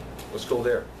 14. Let's go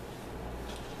there.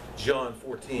 John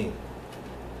 14.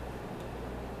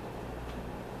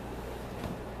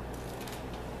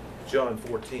 John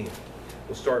 14.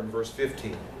 We'll start in verse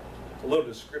 15. A little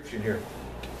description here.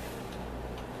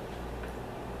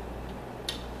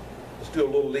 Let's do a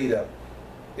little lead up.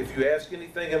 If you ask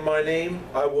anything in my name,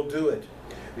 I will do it.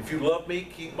 If you love me,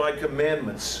 keep my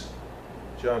commandments.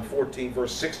 John 14,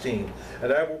 verse 16.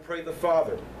 And I will pray the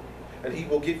Father, and He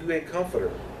will give you a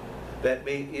comforter, that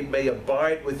it may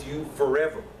abide with you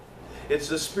forever. It's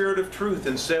the Spirit of truth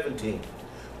in 17,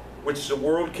 which the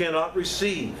world cannot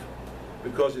receive,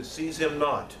 because it sees Him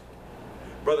not.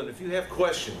 Brethren, if you have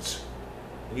questions,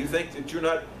 and you think that you're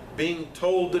not being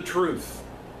told the truth,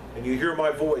 and you hear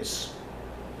my voice,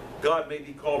 God may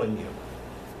be calling you.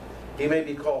 He may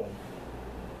be calling.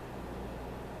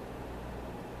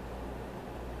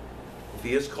 If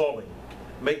He is calling,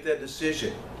 make that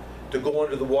decision to go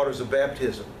under the waters of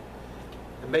baptism.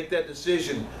 And make that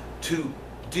decision to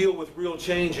deal with real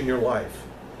change in your life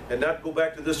and not go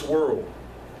back to this world.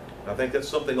 I think that's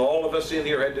something all of us in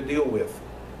here had to deal with.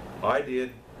 I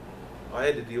did. I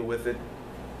had to deal with it.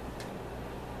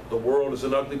 The world is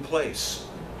an ugly place.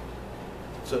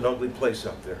 It's an ugly place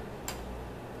out there.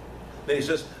 Then He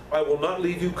says, I will not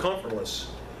leave you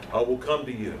comfortless. I will come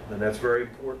to you. And that's very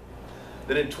important.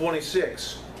 Then in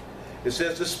 26, it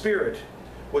says, the Spirit,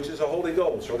 which is the Holy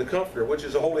Ghost, or the Comforter, which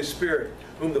is the Holy Spirit,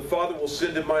 whom the Father will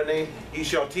send in my name, He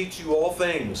shall teach you all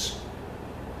things,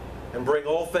 and bring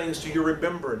all things to your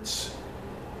remembrance.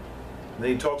 And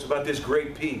then He talks about this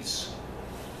great peace.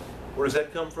 Where does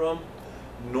that come from?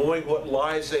 Knowing what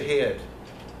lies ahead.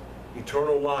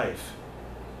 Eternal life.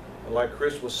 And like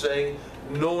Chris was saying,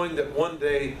 knowing that one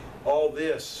day all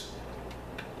this,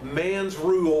 man's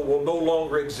rule will no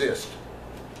longer exist.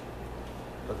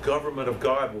 The government of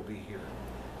God will be here.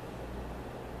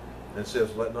 And it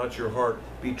says, let not your heart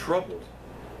be troubled,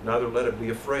 neither let it be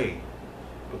afraid.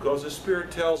 Because the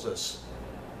Spirit tells us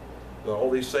that all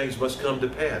these things must come to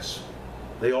pass.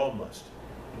 They all must.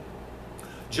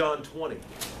 John 20.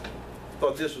 I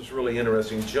thought this was really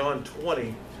interesting. John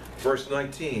 20, verse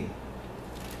 19.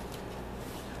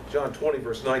 John 20,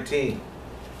 verse 19.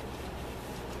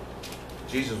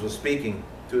 Jesus was speaking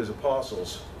to His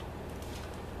apostles.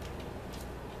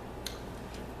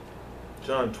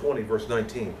 John 20, verse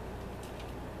 19.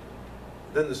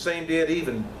 Then the same day at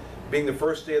even, being the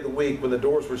first day of the week, when the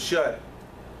doors were shut,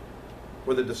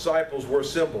 where the disciples were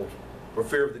assembled for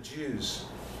fear of the Jews,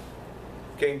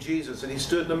 came Jesus, and He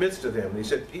stood in the midst of them, and He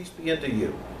said, peace be unto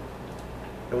you.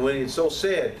 And when He had so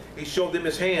said, He showed them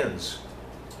His hands.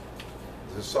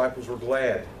 The disciples were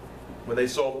glad when they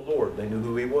saw the Lord. They knew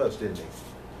who He was, didn't they?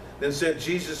 Then said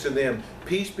Jesus to them,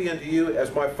 peace be unto you,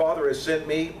 as my Father has sent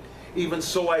me, even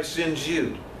so I send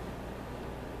you.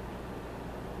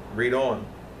 Read on.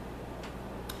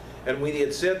 And when He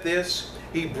had said this,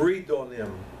 He breathed on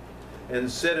them and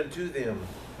said unto them,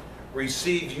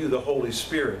 receive you the Holy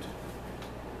Spirit.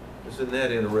 Isn't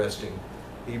that interesting?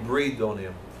 He breathed on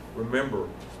him. Remember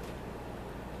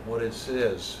what it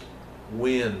says.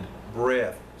 Wind,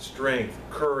 breath, strength,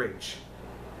 courage.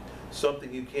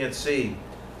 Something you can't see,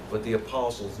 but the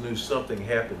apostles knew something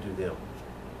happened to them.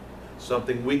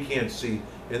 Something we can't see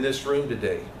in this room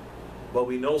today. But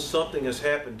we know something has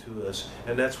happened to us,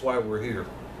 and that's why we're here.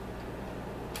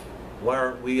 Why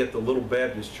aren't we at the little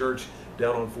Baptist church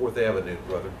down on 4th Avenue,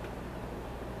 brother?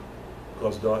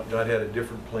 Because God had a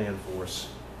different plan for us.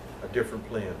 A different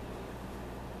plan.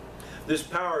 This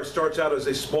power starts out as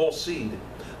a small seed.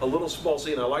 A little small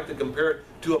seed. And I like to compare it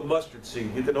to a mustard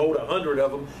seed. You can hold 100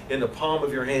 of them in the palm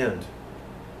of your hand.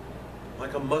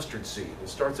 Like a mustard seed. It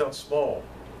starts out small.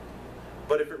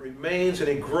 But if it remains and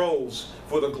it grows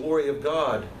for the glory of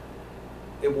God,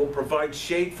 it will provide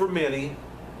shade for many,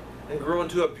 and grow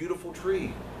into a beautiful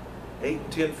tree, 8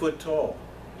 and 10 foot tall.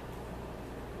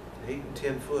 8 and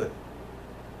 10 foot.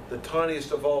 The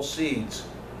tiniest of all seeds,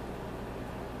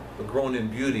 but grown in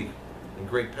beauty and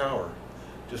great power,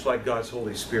 just like God's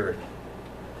Holy Spirit.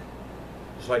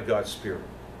 Just like God's Spirit.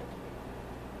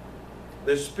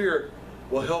 This Spirit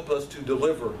will help us to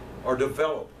deliver or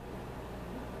develop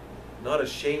not a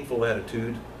shameful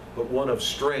attitude, but one of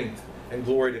strength and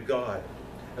glory to God,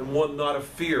 and one not of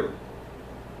fear.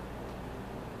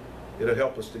 It'll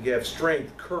help us to have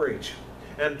strength, courage,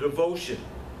 and devotion,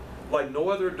 like no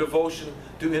other devotion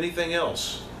to anything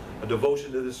else. A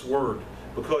devotion to this Word,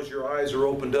 because your eyes are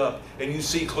opened up and you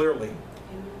see clearly.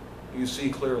 You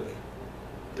see clearly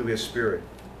through His Spirit.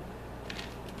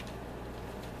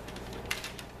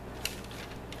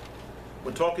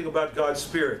 When talking about God's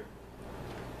Spirit,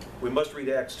 we must read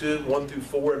Acts 2, 1 through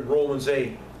 4, and Romans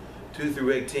 8, 2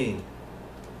 through 18.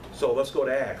 So let's go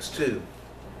to Acts 2.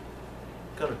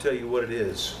 Kind of tell you what it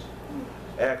is.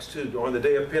 Acts 2, on the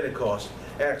day of Pentecost.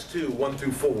 Acts 2, 1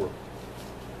 through 4.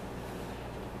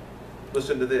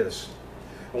 Listen to this.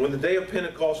 And when the day of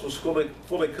Pentecost was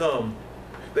fully come,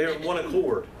 they were in one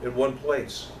accord in one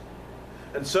place.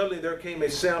 And suddenly there came a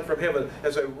sound from heaven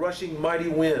as a rushing mighty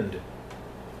wind.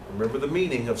 Remember the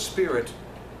meaning of Spirit.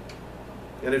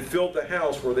 And it filled the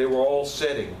house where they were all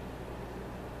sitting.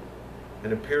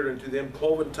 And appeared unto them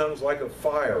cloven tongues like of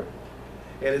fire.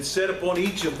 And it sat upon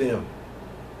each of them.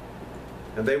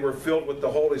 And they were filled with the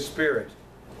Holy Spirit.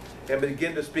 And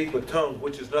began to speak with tongues,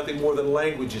 which is nothing more than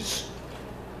languages.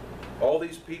 All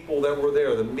these people that were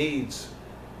there, the Medes,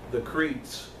 the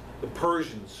Cretes, the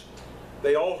Persians,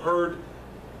 they all heard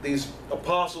these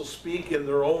apostles speak in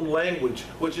their own language,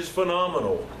 which is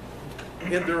phenomenal.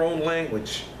 In their own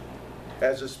language.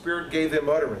 As the Spirit gave them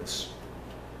utterance.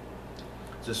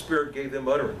 The Spirit gave them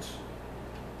utterance.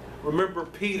 Remember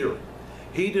Peter.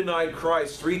 He denied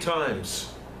Christ 3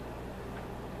 times.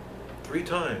 3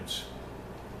 times.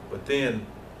 But then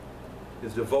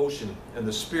his devotion and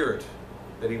the Spirit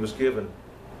that he was given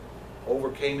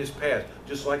overcame his past.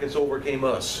 Just like it's overcame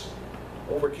us.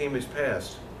 Overcame his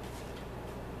past.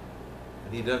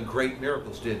 And he done great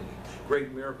miracles, didn't he?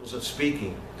 Great miracles of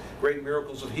speaking. Great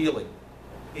miracles of healing.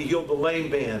 He healed the lame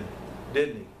man,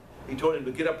 didn't he? He told him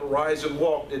to get up, arise, and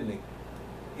walk, didn't he?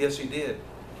 Yes, he did.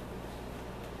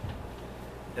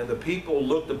 And the people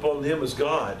looked upon him as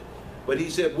God. But he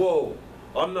said, whoa,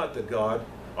 I'm not the God.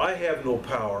 I have no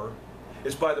power.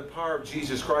 It's by the power of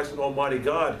Jesus Christ and Almighty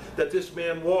God that this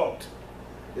man walked.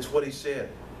 Is what he said.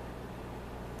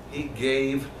 He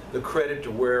gave the credit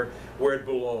to where it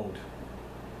belonged.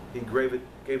 He gave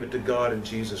it to God and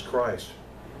Jesus Christ.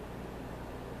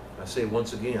 I say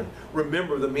once again,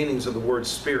 remember the meanings of the word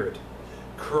Spirit.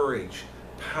 Courage,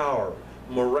 power,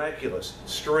 miraculous,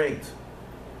 strength.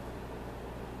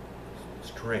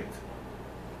 Strength.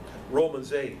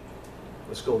 Romans 8.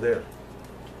 Let's go there.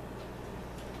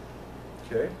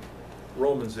 Okay?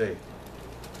 Romans 8.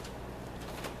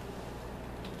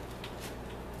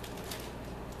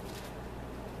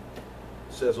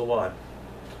 Says a lot.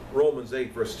 Romans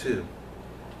 8 verse 2.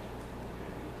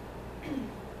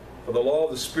 For the law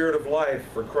of the Spirit of life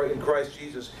in Christ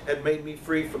Jesus had made me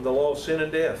free from the law of sin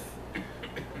and death.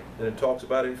 And it talks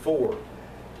about in 4.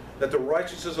 That the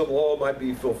righteousness of the law might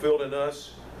be fulfilled in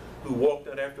us who walk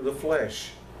not after the flesh,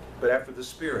 but after the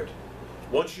Spirit.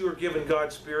 Once you are given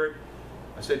God's Spirit,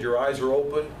 I said your eyes are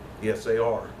open. Yes, they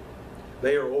are.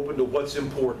 They are open to what's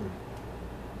important.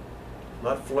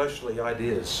 Not fleshly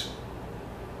ideas.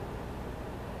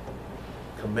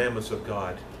 Commandments of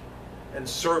God. And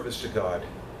service to God.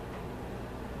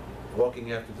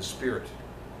 Walking after the Spirit.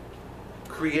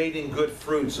 Creating good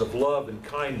fruits of love and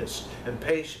kindness and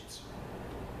patience.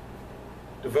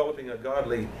 Developing a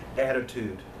godly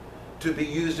attitude to be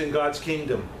used in God's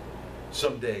kingdom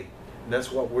someday. And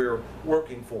that's what we're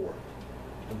working for.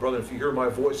 And brother, if you hear my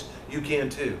voice, you can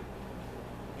too.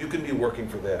 You can be working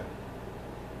for that.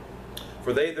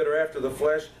 For they that are after the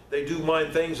flesh, they do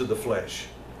mind things of the flesh.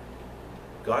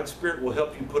 God's Spirit will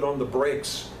help you put on the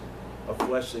brakes of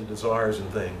fleshly desires and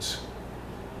things.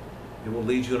 It will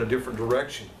lead you in a different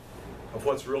direction of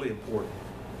what's really important.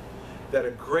 That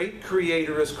a great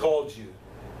Creator has called you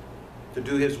to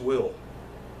do His will.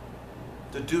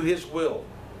 To do His will.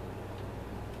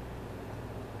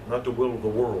 Not the will of the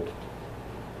world.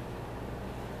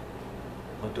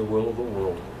 Not the will of the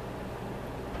world.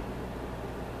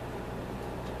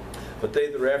 But they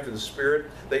that are after the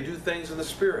Spirit, they do things of the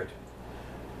Spirit.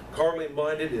 Carnally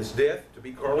minded is death. To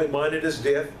be carnally minded is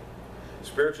death.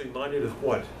 Spiritually minded is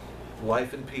what?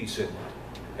 Life and peace in it.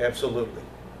 Absolutely.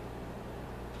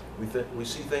 We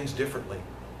see things differently.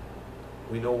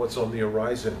 We know what's on the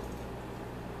horizon.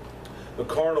 The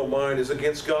carnal mind is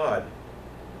against God.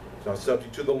 It's not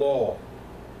subject to the law.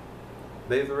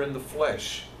 Neither in the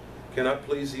flesh cannot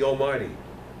please the Almighty.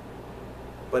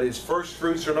 But his first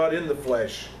fruits are not in the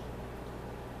flesh.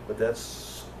 But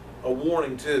that's a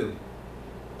warning too.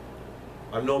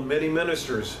 I've known many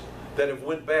ministers that have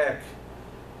went back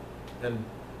and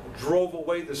drove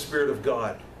away the Spirit of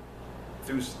God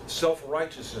through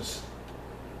self-righteousness.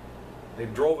 They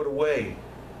drove it away.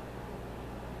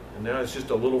 And now it's just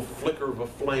a little flicker of a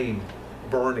flame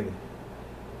burning.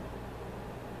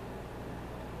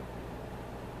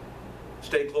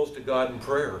 Stay close to God in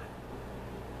prayer.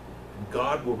 And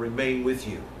God will remain with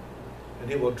you. And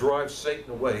he will drive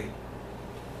Satan away.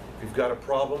 If you've got a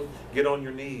problem, get on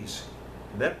your knees.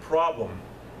 And that problem,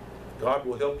 God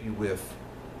will help you with.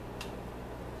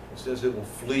 It says it will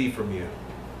flee from you.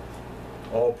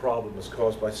 All problem is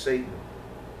caused by Satan.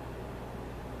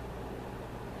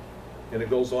 And it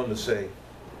goes on to say,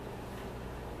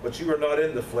 but you are not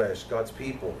in the flesh, God's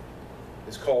people.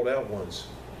 It's called out ones,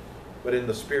 but in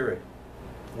the Spirit,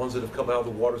 ones that have come out of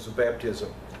the waters of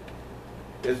baptism.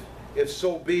 If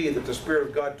so be that the Spirit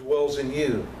of God dwells in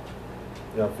you.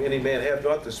 Now, if any man have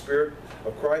not the Spirit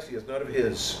of Christ, he is not of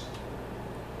his.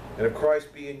 And if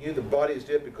Christ be in you, the body is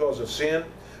dead because of sin,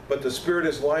 but the Spirit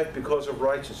is life because of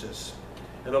righteousness.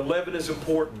 And 11 is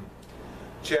important.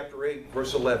 Chapter 8,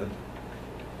 verse 11.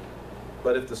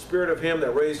 But if the Spirit of him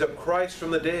that raised up Christ from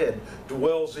the dead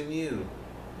dwells in you,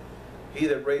 he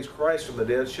that raised Christ from the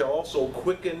dead shall also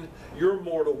quicken your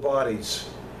mortal bodies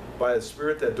by the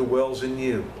Spirit that dwells in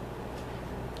you.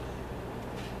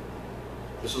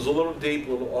 This is a little deep,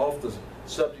 a little off the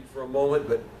subject for a moment,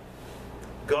 but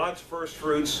God's first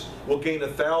fruits will gain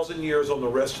 1,000 years on the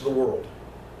rest of the world.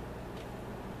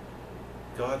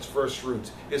 God's first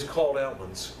fruits, his called out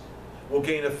ones, will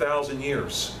gain 1,000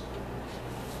 years.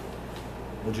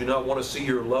 Would you not want to see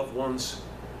your loved ones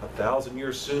 1,000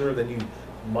 years sooner than you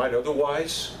might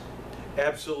otherwise?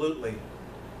 Absolutely.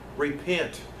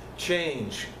 Repent,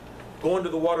 change, go into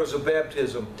the waters of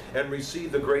baptism, and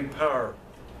receive the great power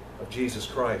of Jesus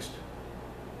Christ.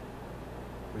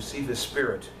 Receive his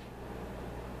Spirit,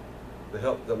 the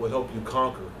help that will help you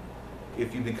conquer.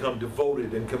 If you become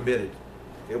devoted and committed,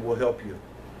 it will help you.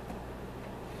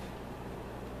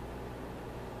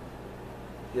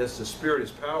 Yes, the Spirit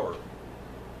is power.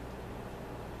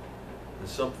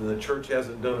 It's something the church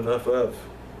hasn't done enough of,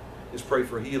 is pray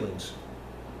for healings.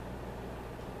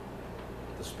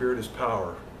 The Spirit is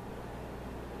power.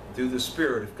 Through the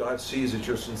Spirit, if God sees that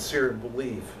you're sincere and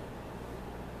believe,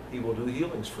 he will do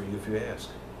healings for you if you ask.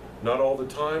 Not all the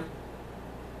time.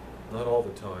 Not all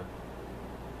the time.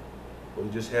 But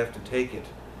we just have to take it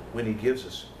when he gives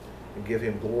us and give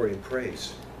him glory and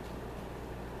praise.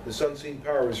 This unseen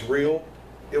power is real.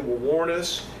 It will warn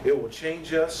us. It will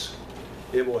change us.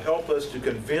 It will help us to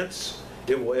convince.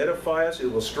 It will edify us.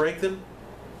 It will strengthen.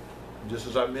 Just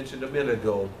as I mentioned a minute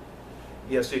ago,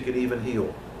 yes, it can even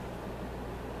heal.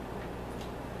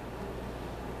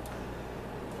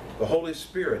 The Holy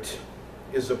Spirit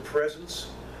is the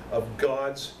presence of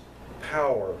God's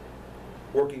power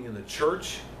working in the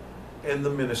church and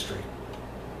the ministry.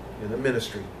 In the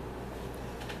ministry.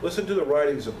 Listen to the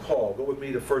writings of Paul. Go with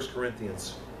me to 1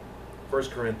 Corinthians. 1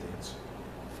 Corinthians.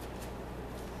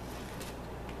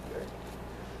 Okay.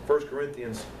 1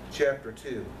 Corinthians chapter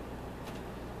 2.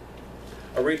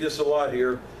 I read this a lot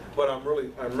here, but I'm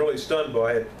really stunned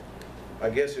by it. I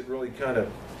guess it really kind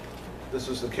of, this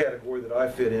is the category that I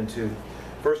fit into.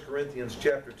 1 Corinthians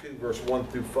chapter 2, verse 1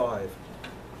 through 5.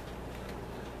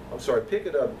 I'm sorry, pick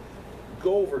it up.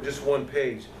 Go over just one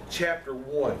page. Chapter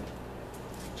 1.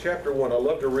 Chapter 1. I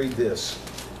love to read this.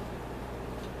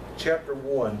 Chapter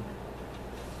 1,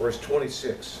 verse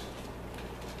 26.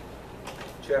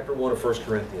 Chapter 1 of 1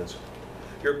 Corinthians.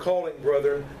 Your calling,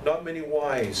 brethren, not many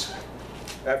wise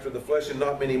after the flesh, and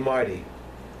not many mighty.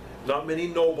 Not many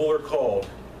noble are called.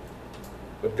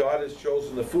 But God has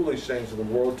chosen the foolish things of the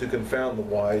world to confound the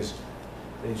wise.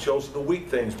 And he's chosen the weak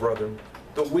things, brethren,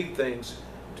 the weak things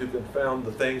to confound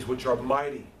the things which are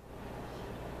mighty.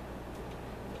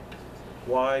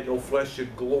 Why? No flesh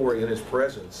should glory in his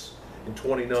presence. In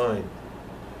 29.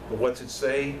 But what's it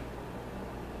say?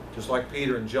 Just like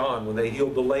Peter and John, when they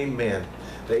healed the lame man,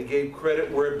 they gave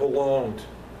credit where it belonged.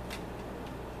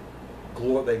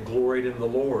 They gloried in the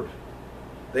Lord.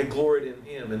 They gloried in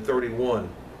him in 31.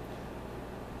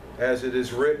 As it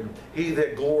is written, he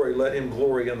that glory, let him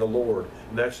glory in the Lord.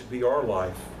 And that should be our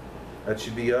life. That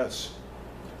should be us.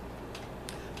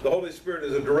 The Holy Spirit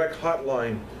is a direct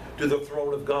hotline to the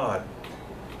throne of God.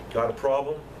 Got a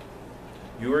problem?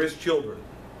 You are his children.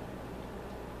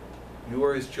 You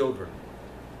are his children.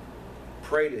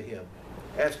 Pray to him.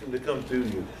 Ask Him to come through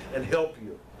you and help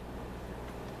you.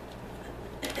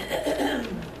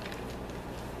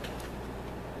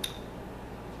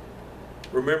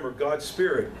 Remember, God's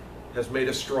Spirit has made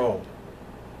us strong.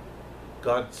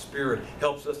 God's Spirit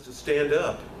helps us to stand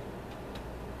up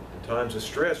in times of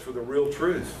stress for the real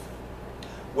truth.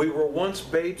 We were once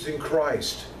babes in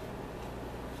Christ.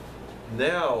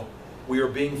 Now we are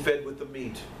being fed with the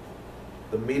meat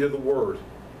of the Word.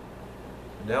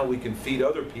 Now we can feed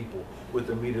other people with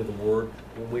the meat of the Word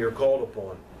when we are called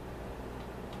upon.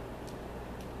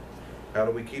 How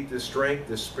do we keep this strength,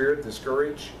 this spirit, this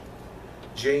courage?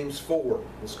 James 4.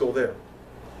 Let's go there.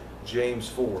 James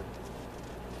 4.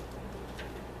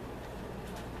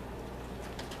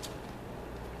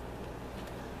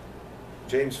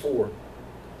 James 4,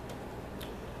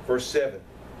 verse 7.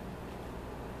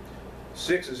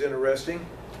 6 is interesting.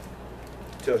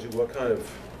 It tells you what kind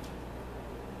of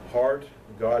heart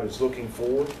God is looking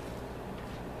for.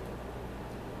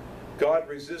 God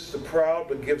resists the proud,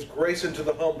 but gives grace unto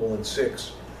the humble in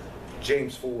 6.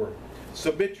 James 4.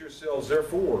 Submit yourselves,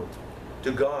 therefore,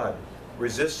 to God.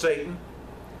 Resist Satan,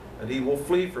 and he will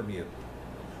flee from you.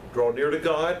 Draw near to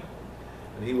God,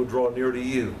 and he will draw near to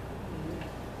you.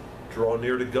 Draw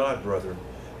near to God, brethren.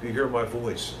 If you hear my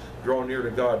voice, draw near to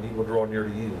God, and he will draw near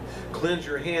to you. Cleanse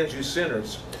your hands, you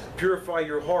sinners. Purify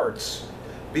your hearts.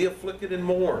 Be afflicted and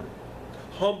mourn.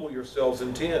 Humble yourselves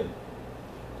and tend.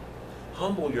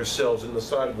 Humble yourselves in the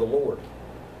sight of the Lord,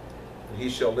 and he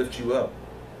shall lift you up.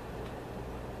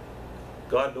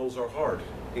 God knows our heart.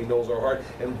 He knows our heart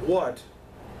and what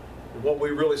we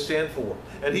really stand for.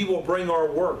 And he will bring our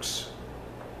works.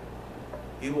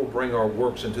 He will bring our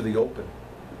works into the open.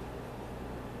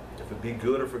 If it be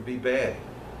good or if it be bad.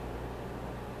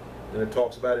 And it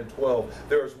talks about in 12,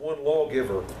 there is one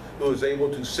lawgiver who is able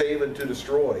to save and to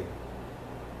destroy.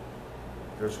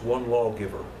 There's one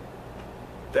lawgiver.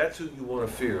 That's who you want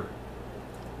to fear.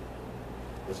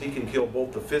 Because he can kill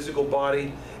both the physical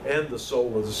body and the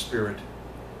soul of the spirit.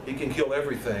 He can kill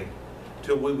everything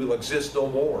till we will exist no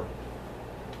more.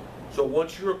 So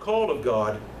once you're called of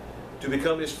God to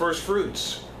become his first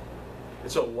fruits,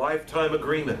 it's a lifetime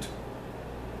agreement.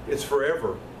 It's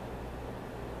forever.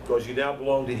 Because you now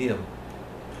belong to him.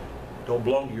 Don't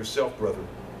belong to yourself, brother.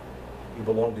 You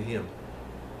belong to him.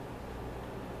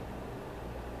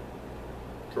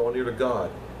 Draw near to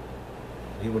God.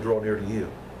 He will draw near to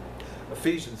you.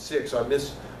 Ephesians 6. I want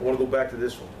to go back to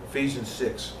this one. Ephesians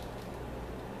 6.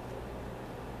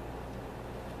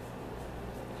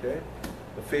 Okay?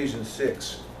 Ephesians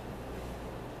 6.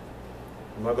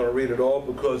 I'm not going to read it all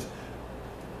because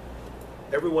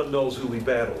everyone knows who we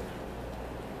battled.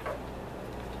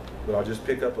 But I'll just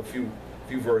pick up a few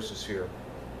verses here.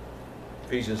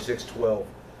 Ephesians 6:12.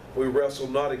 We wrestle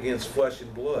not against flesh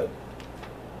and blood,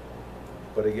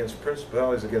 but against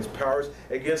principalities, against powers,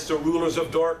 against the rulers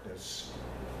of darkness,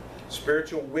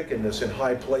 spiritual wickedness in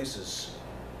high places.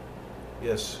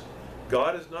 Yes,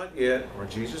 God is not yet, or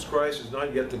Jesus Christ is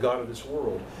not yet the God of this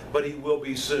world, but he will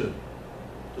be soon.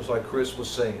 Just like Chris was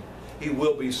saying, he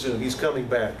will be soon. He's coming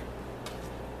back.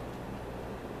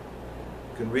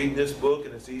 You can read this book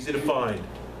and it's easy to find.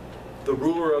 The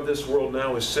ruler of this world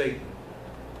now is Satan.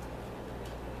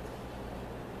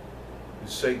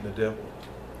 Is Satan the devil?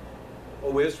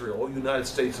 O Israel, O United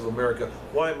States of America,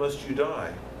 why must you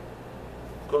die?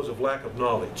 Because of lack of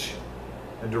knowledge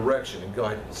and direction and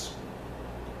guidance.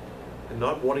 And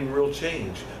not wanting real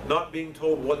change. Not being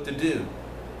told what to do.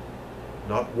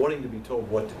 Not wanting to be told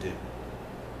what to do.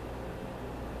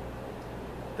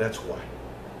 That's why.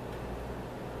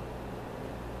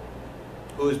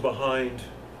 Who is behind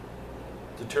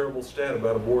the terrible stat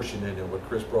about abortion and what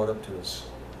Chris brought up to us?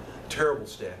 Terrible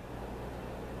stat.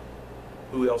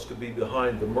 Who else could be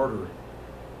behind the murder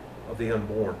of the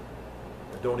unborn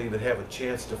that don't even have a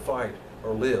chance to fight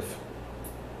or live?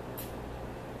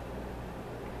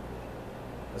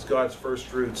 As God's first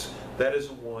fruits, that is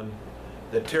the one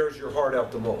that tears your heart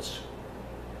out the most.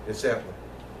 It's that one.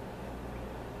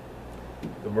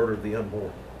 The murder of the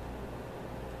unborn.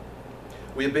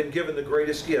 We have been given the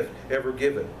greatest gift ever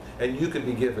given, and you can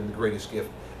be given the greatest gift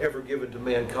ever given to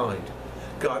mankind.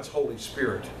 God's Holy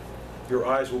Spirit. Your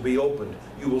eyes will be opened.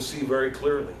 You will see very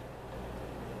clearly.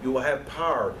 You will have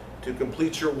power to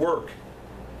complete your work,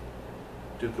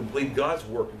 to complete God's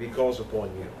work if he calls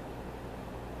upon you.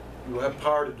 You will have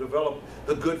power to develop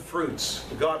the good fruits,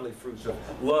 the godly fruits of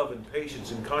love and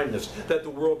patience and kindness that the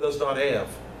world does not have.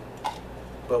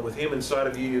 But with him inside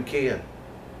of you, you can.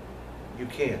 You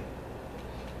can.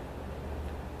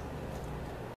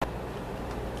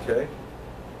 Okay?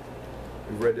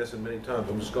 We've read this many times.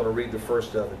 I'm just going to read the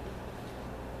first of it.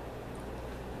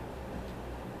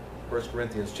 1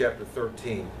 Corinthians chapter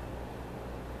 13.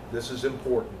 This is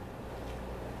important.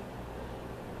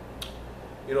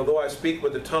 You know, though I speak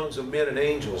with the tongues of men and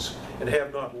angels and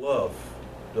have not love,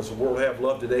 does the world have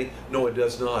love today? No, it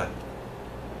does not.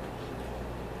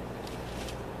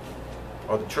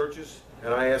 Are the churches,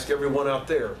 and I ask everyone out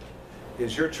there,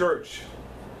 is your church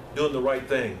doing the right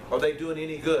thing? Are they doing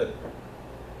any good?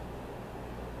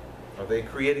 Are they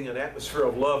creating an atmosphere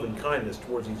of love and kindness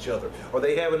towards each other? Are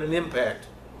they having an impact?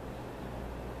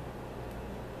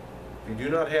 If you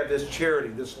do not have this charity,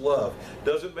 this love,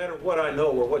 doesn't matter what I know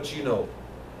or what you know,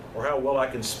 or how well I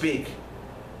can speak,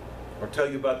 or tell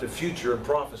you about the future and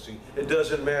prophecy, it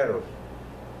doesn't matter. It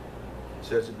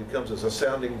says it becomes as a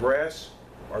sounding brass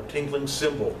or tinkling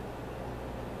cymbal.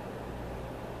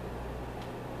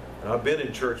 And I've been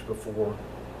in church before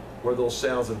where those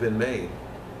sounds have been made.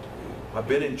 I've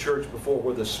been in church before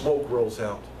where the smoke rolls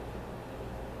out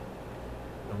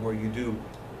and where you do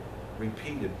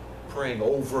repeated praying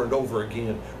over and over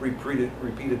again,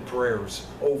 repeated prayers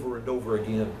over and over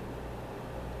again.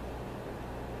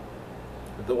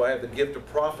 And though I have the gift of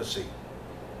prophecy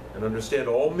and understand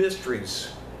all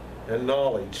mysteries and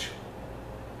knowledge,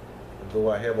 and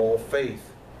though I have all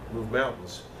faith, move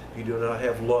mountains, if you do not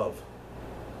have love,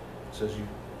 it says you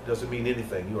doesn't mean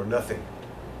anything. You are nothing.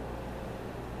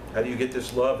 How do you get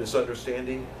this love, this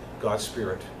understanding? God's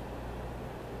Spirit.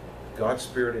 God's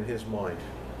Spirit in His mind.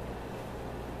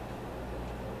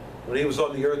 When He was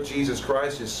on the earth, Jesus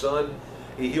Christ, His Son,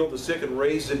 He healed the sick and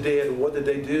raised the dead. And what did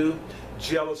they do?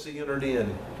 Jealousy entered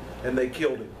in, and they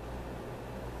killed Him.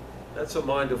 That's a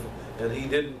mind of, and He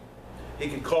didn't. He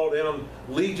could call down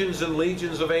legions and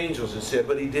legions of angels, it said,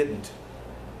 but He didn't.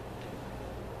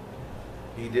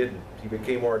 He didn't. He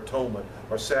became our atonement,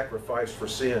 our sacrifice for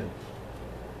sin.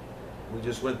 We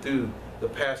just went through the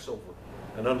Passover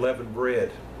and unleavened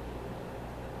bread.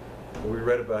 We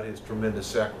read about His tremendous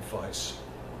sacrifice.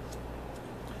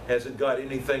 Has it got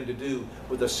anything to do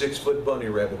with a 6-foot bunny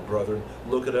rabbit, brethren?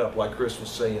 Look it up, like Chris was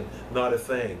saying. Not a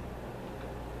thing.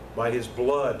 By His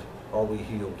blood are we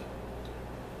healed.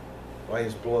 By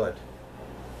His blood.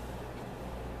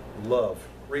 Love.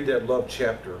 Read that love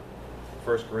chapter.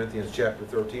 1 Corinthians chapter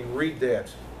 13. Read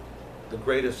that. The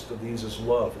greatest of these is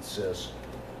love, it says.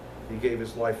 He gave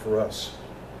His life for us.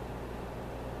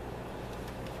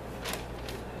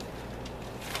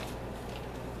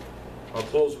 I'll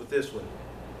close with this one.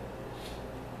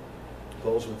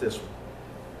 Close with this one.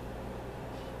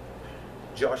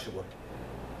 Joshua.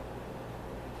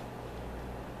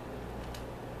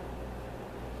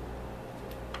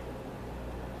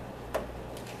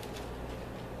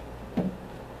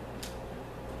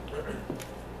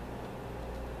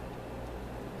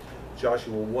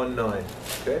 Joshua 1:9.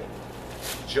 Okay?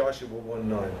 Joshua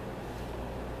 1:9.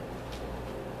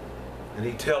 And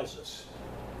he tells us,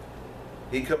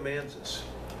 he commands us,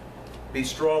 be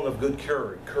strong of good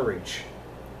courage.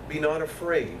 Be not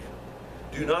afraid.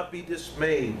 Do not be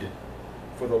dismayed,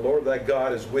 for the Lord thy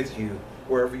God is with you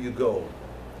wherever you go.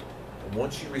 And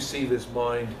once you receive His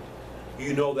mind,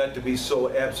 you know that to be so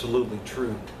absolutely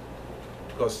true.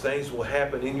 Because things will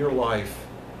happen in your life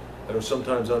that are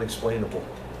sometimes unexplainable.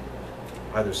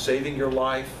 Either saving your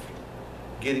life,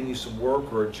 getting you some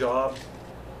work or a job,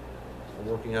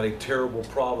 or working out a terrible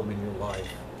problem in your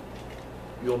life.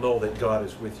 You'll know that God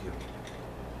is with you.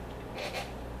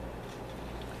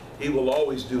 He will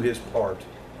always do His part,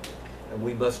 and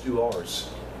we must do ours.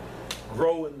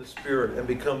 Grow in the Spirit and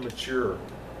become mature.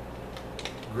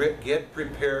 Get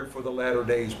prepared for the latter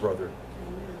days, brother.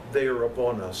 They are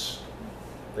upon us.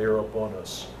 They are upon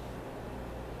us.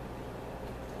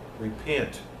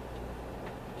 Repent.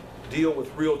 Deal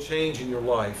with real change in your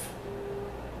life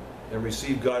and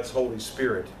receive God's Holy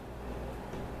Spirit.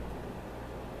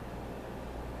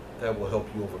 That will help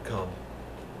you overcome.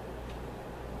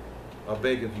 I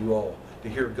beg of you all to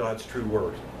hear God's true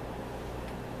word.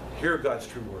 Hear God's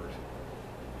true word.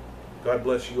 God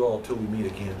bless you all till we meet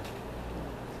again.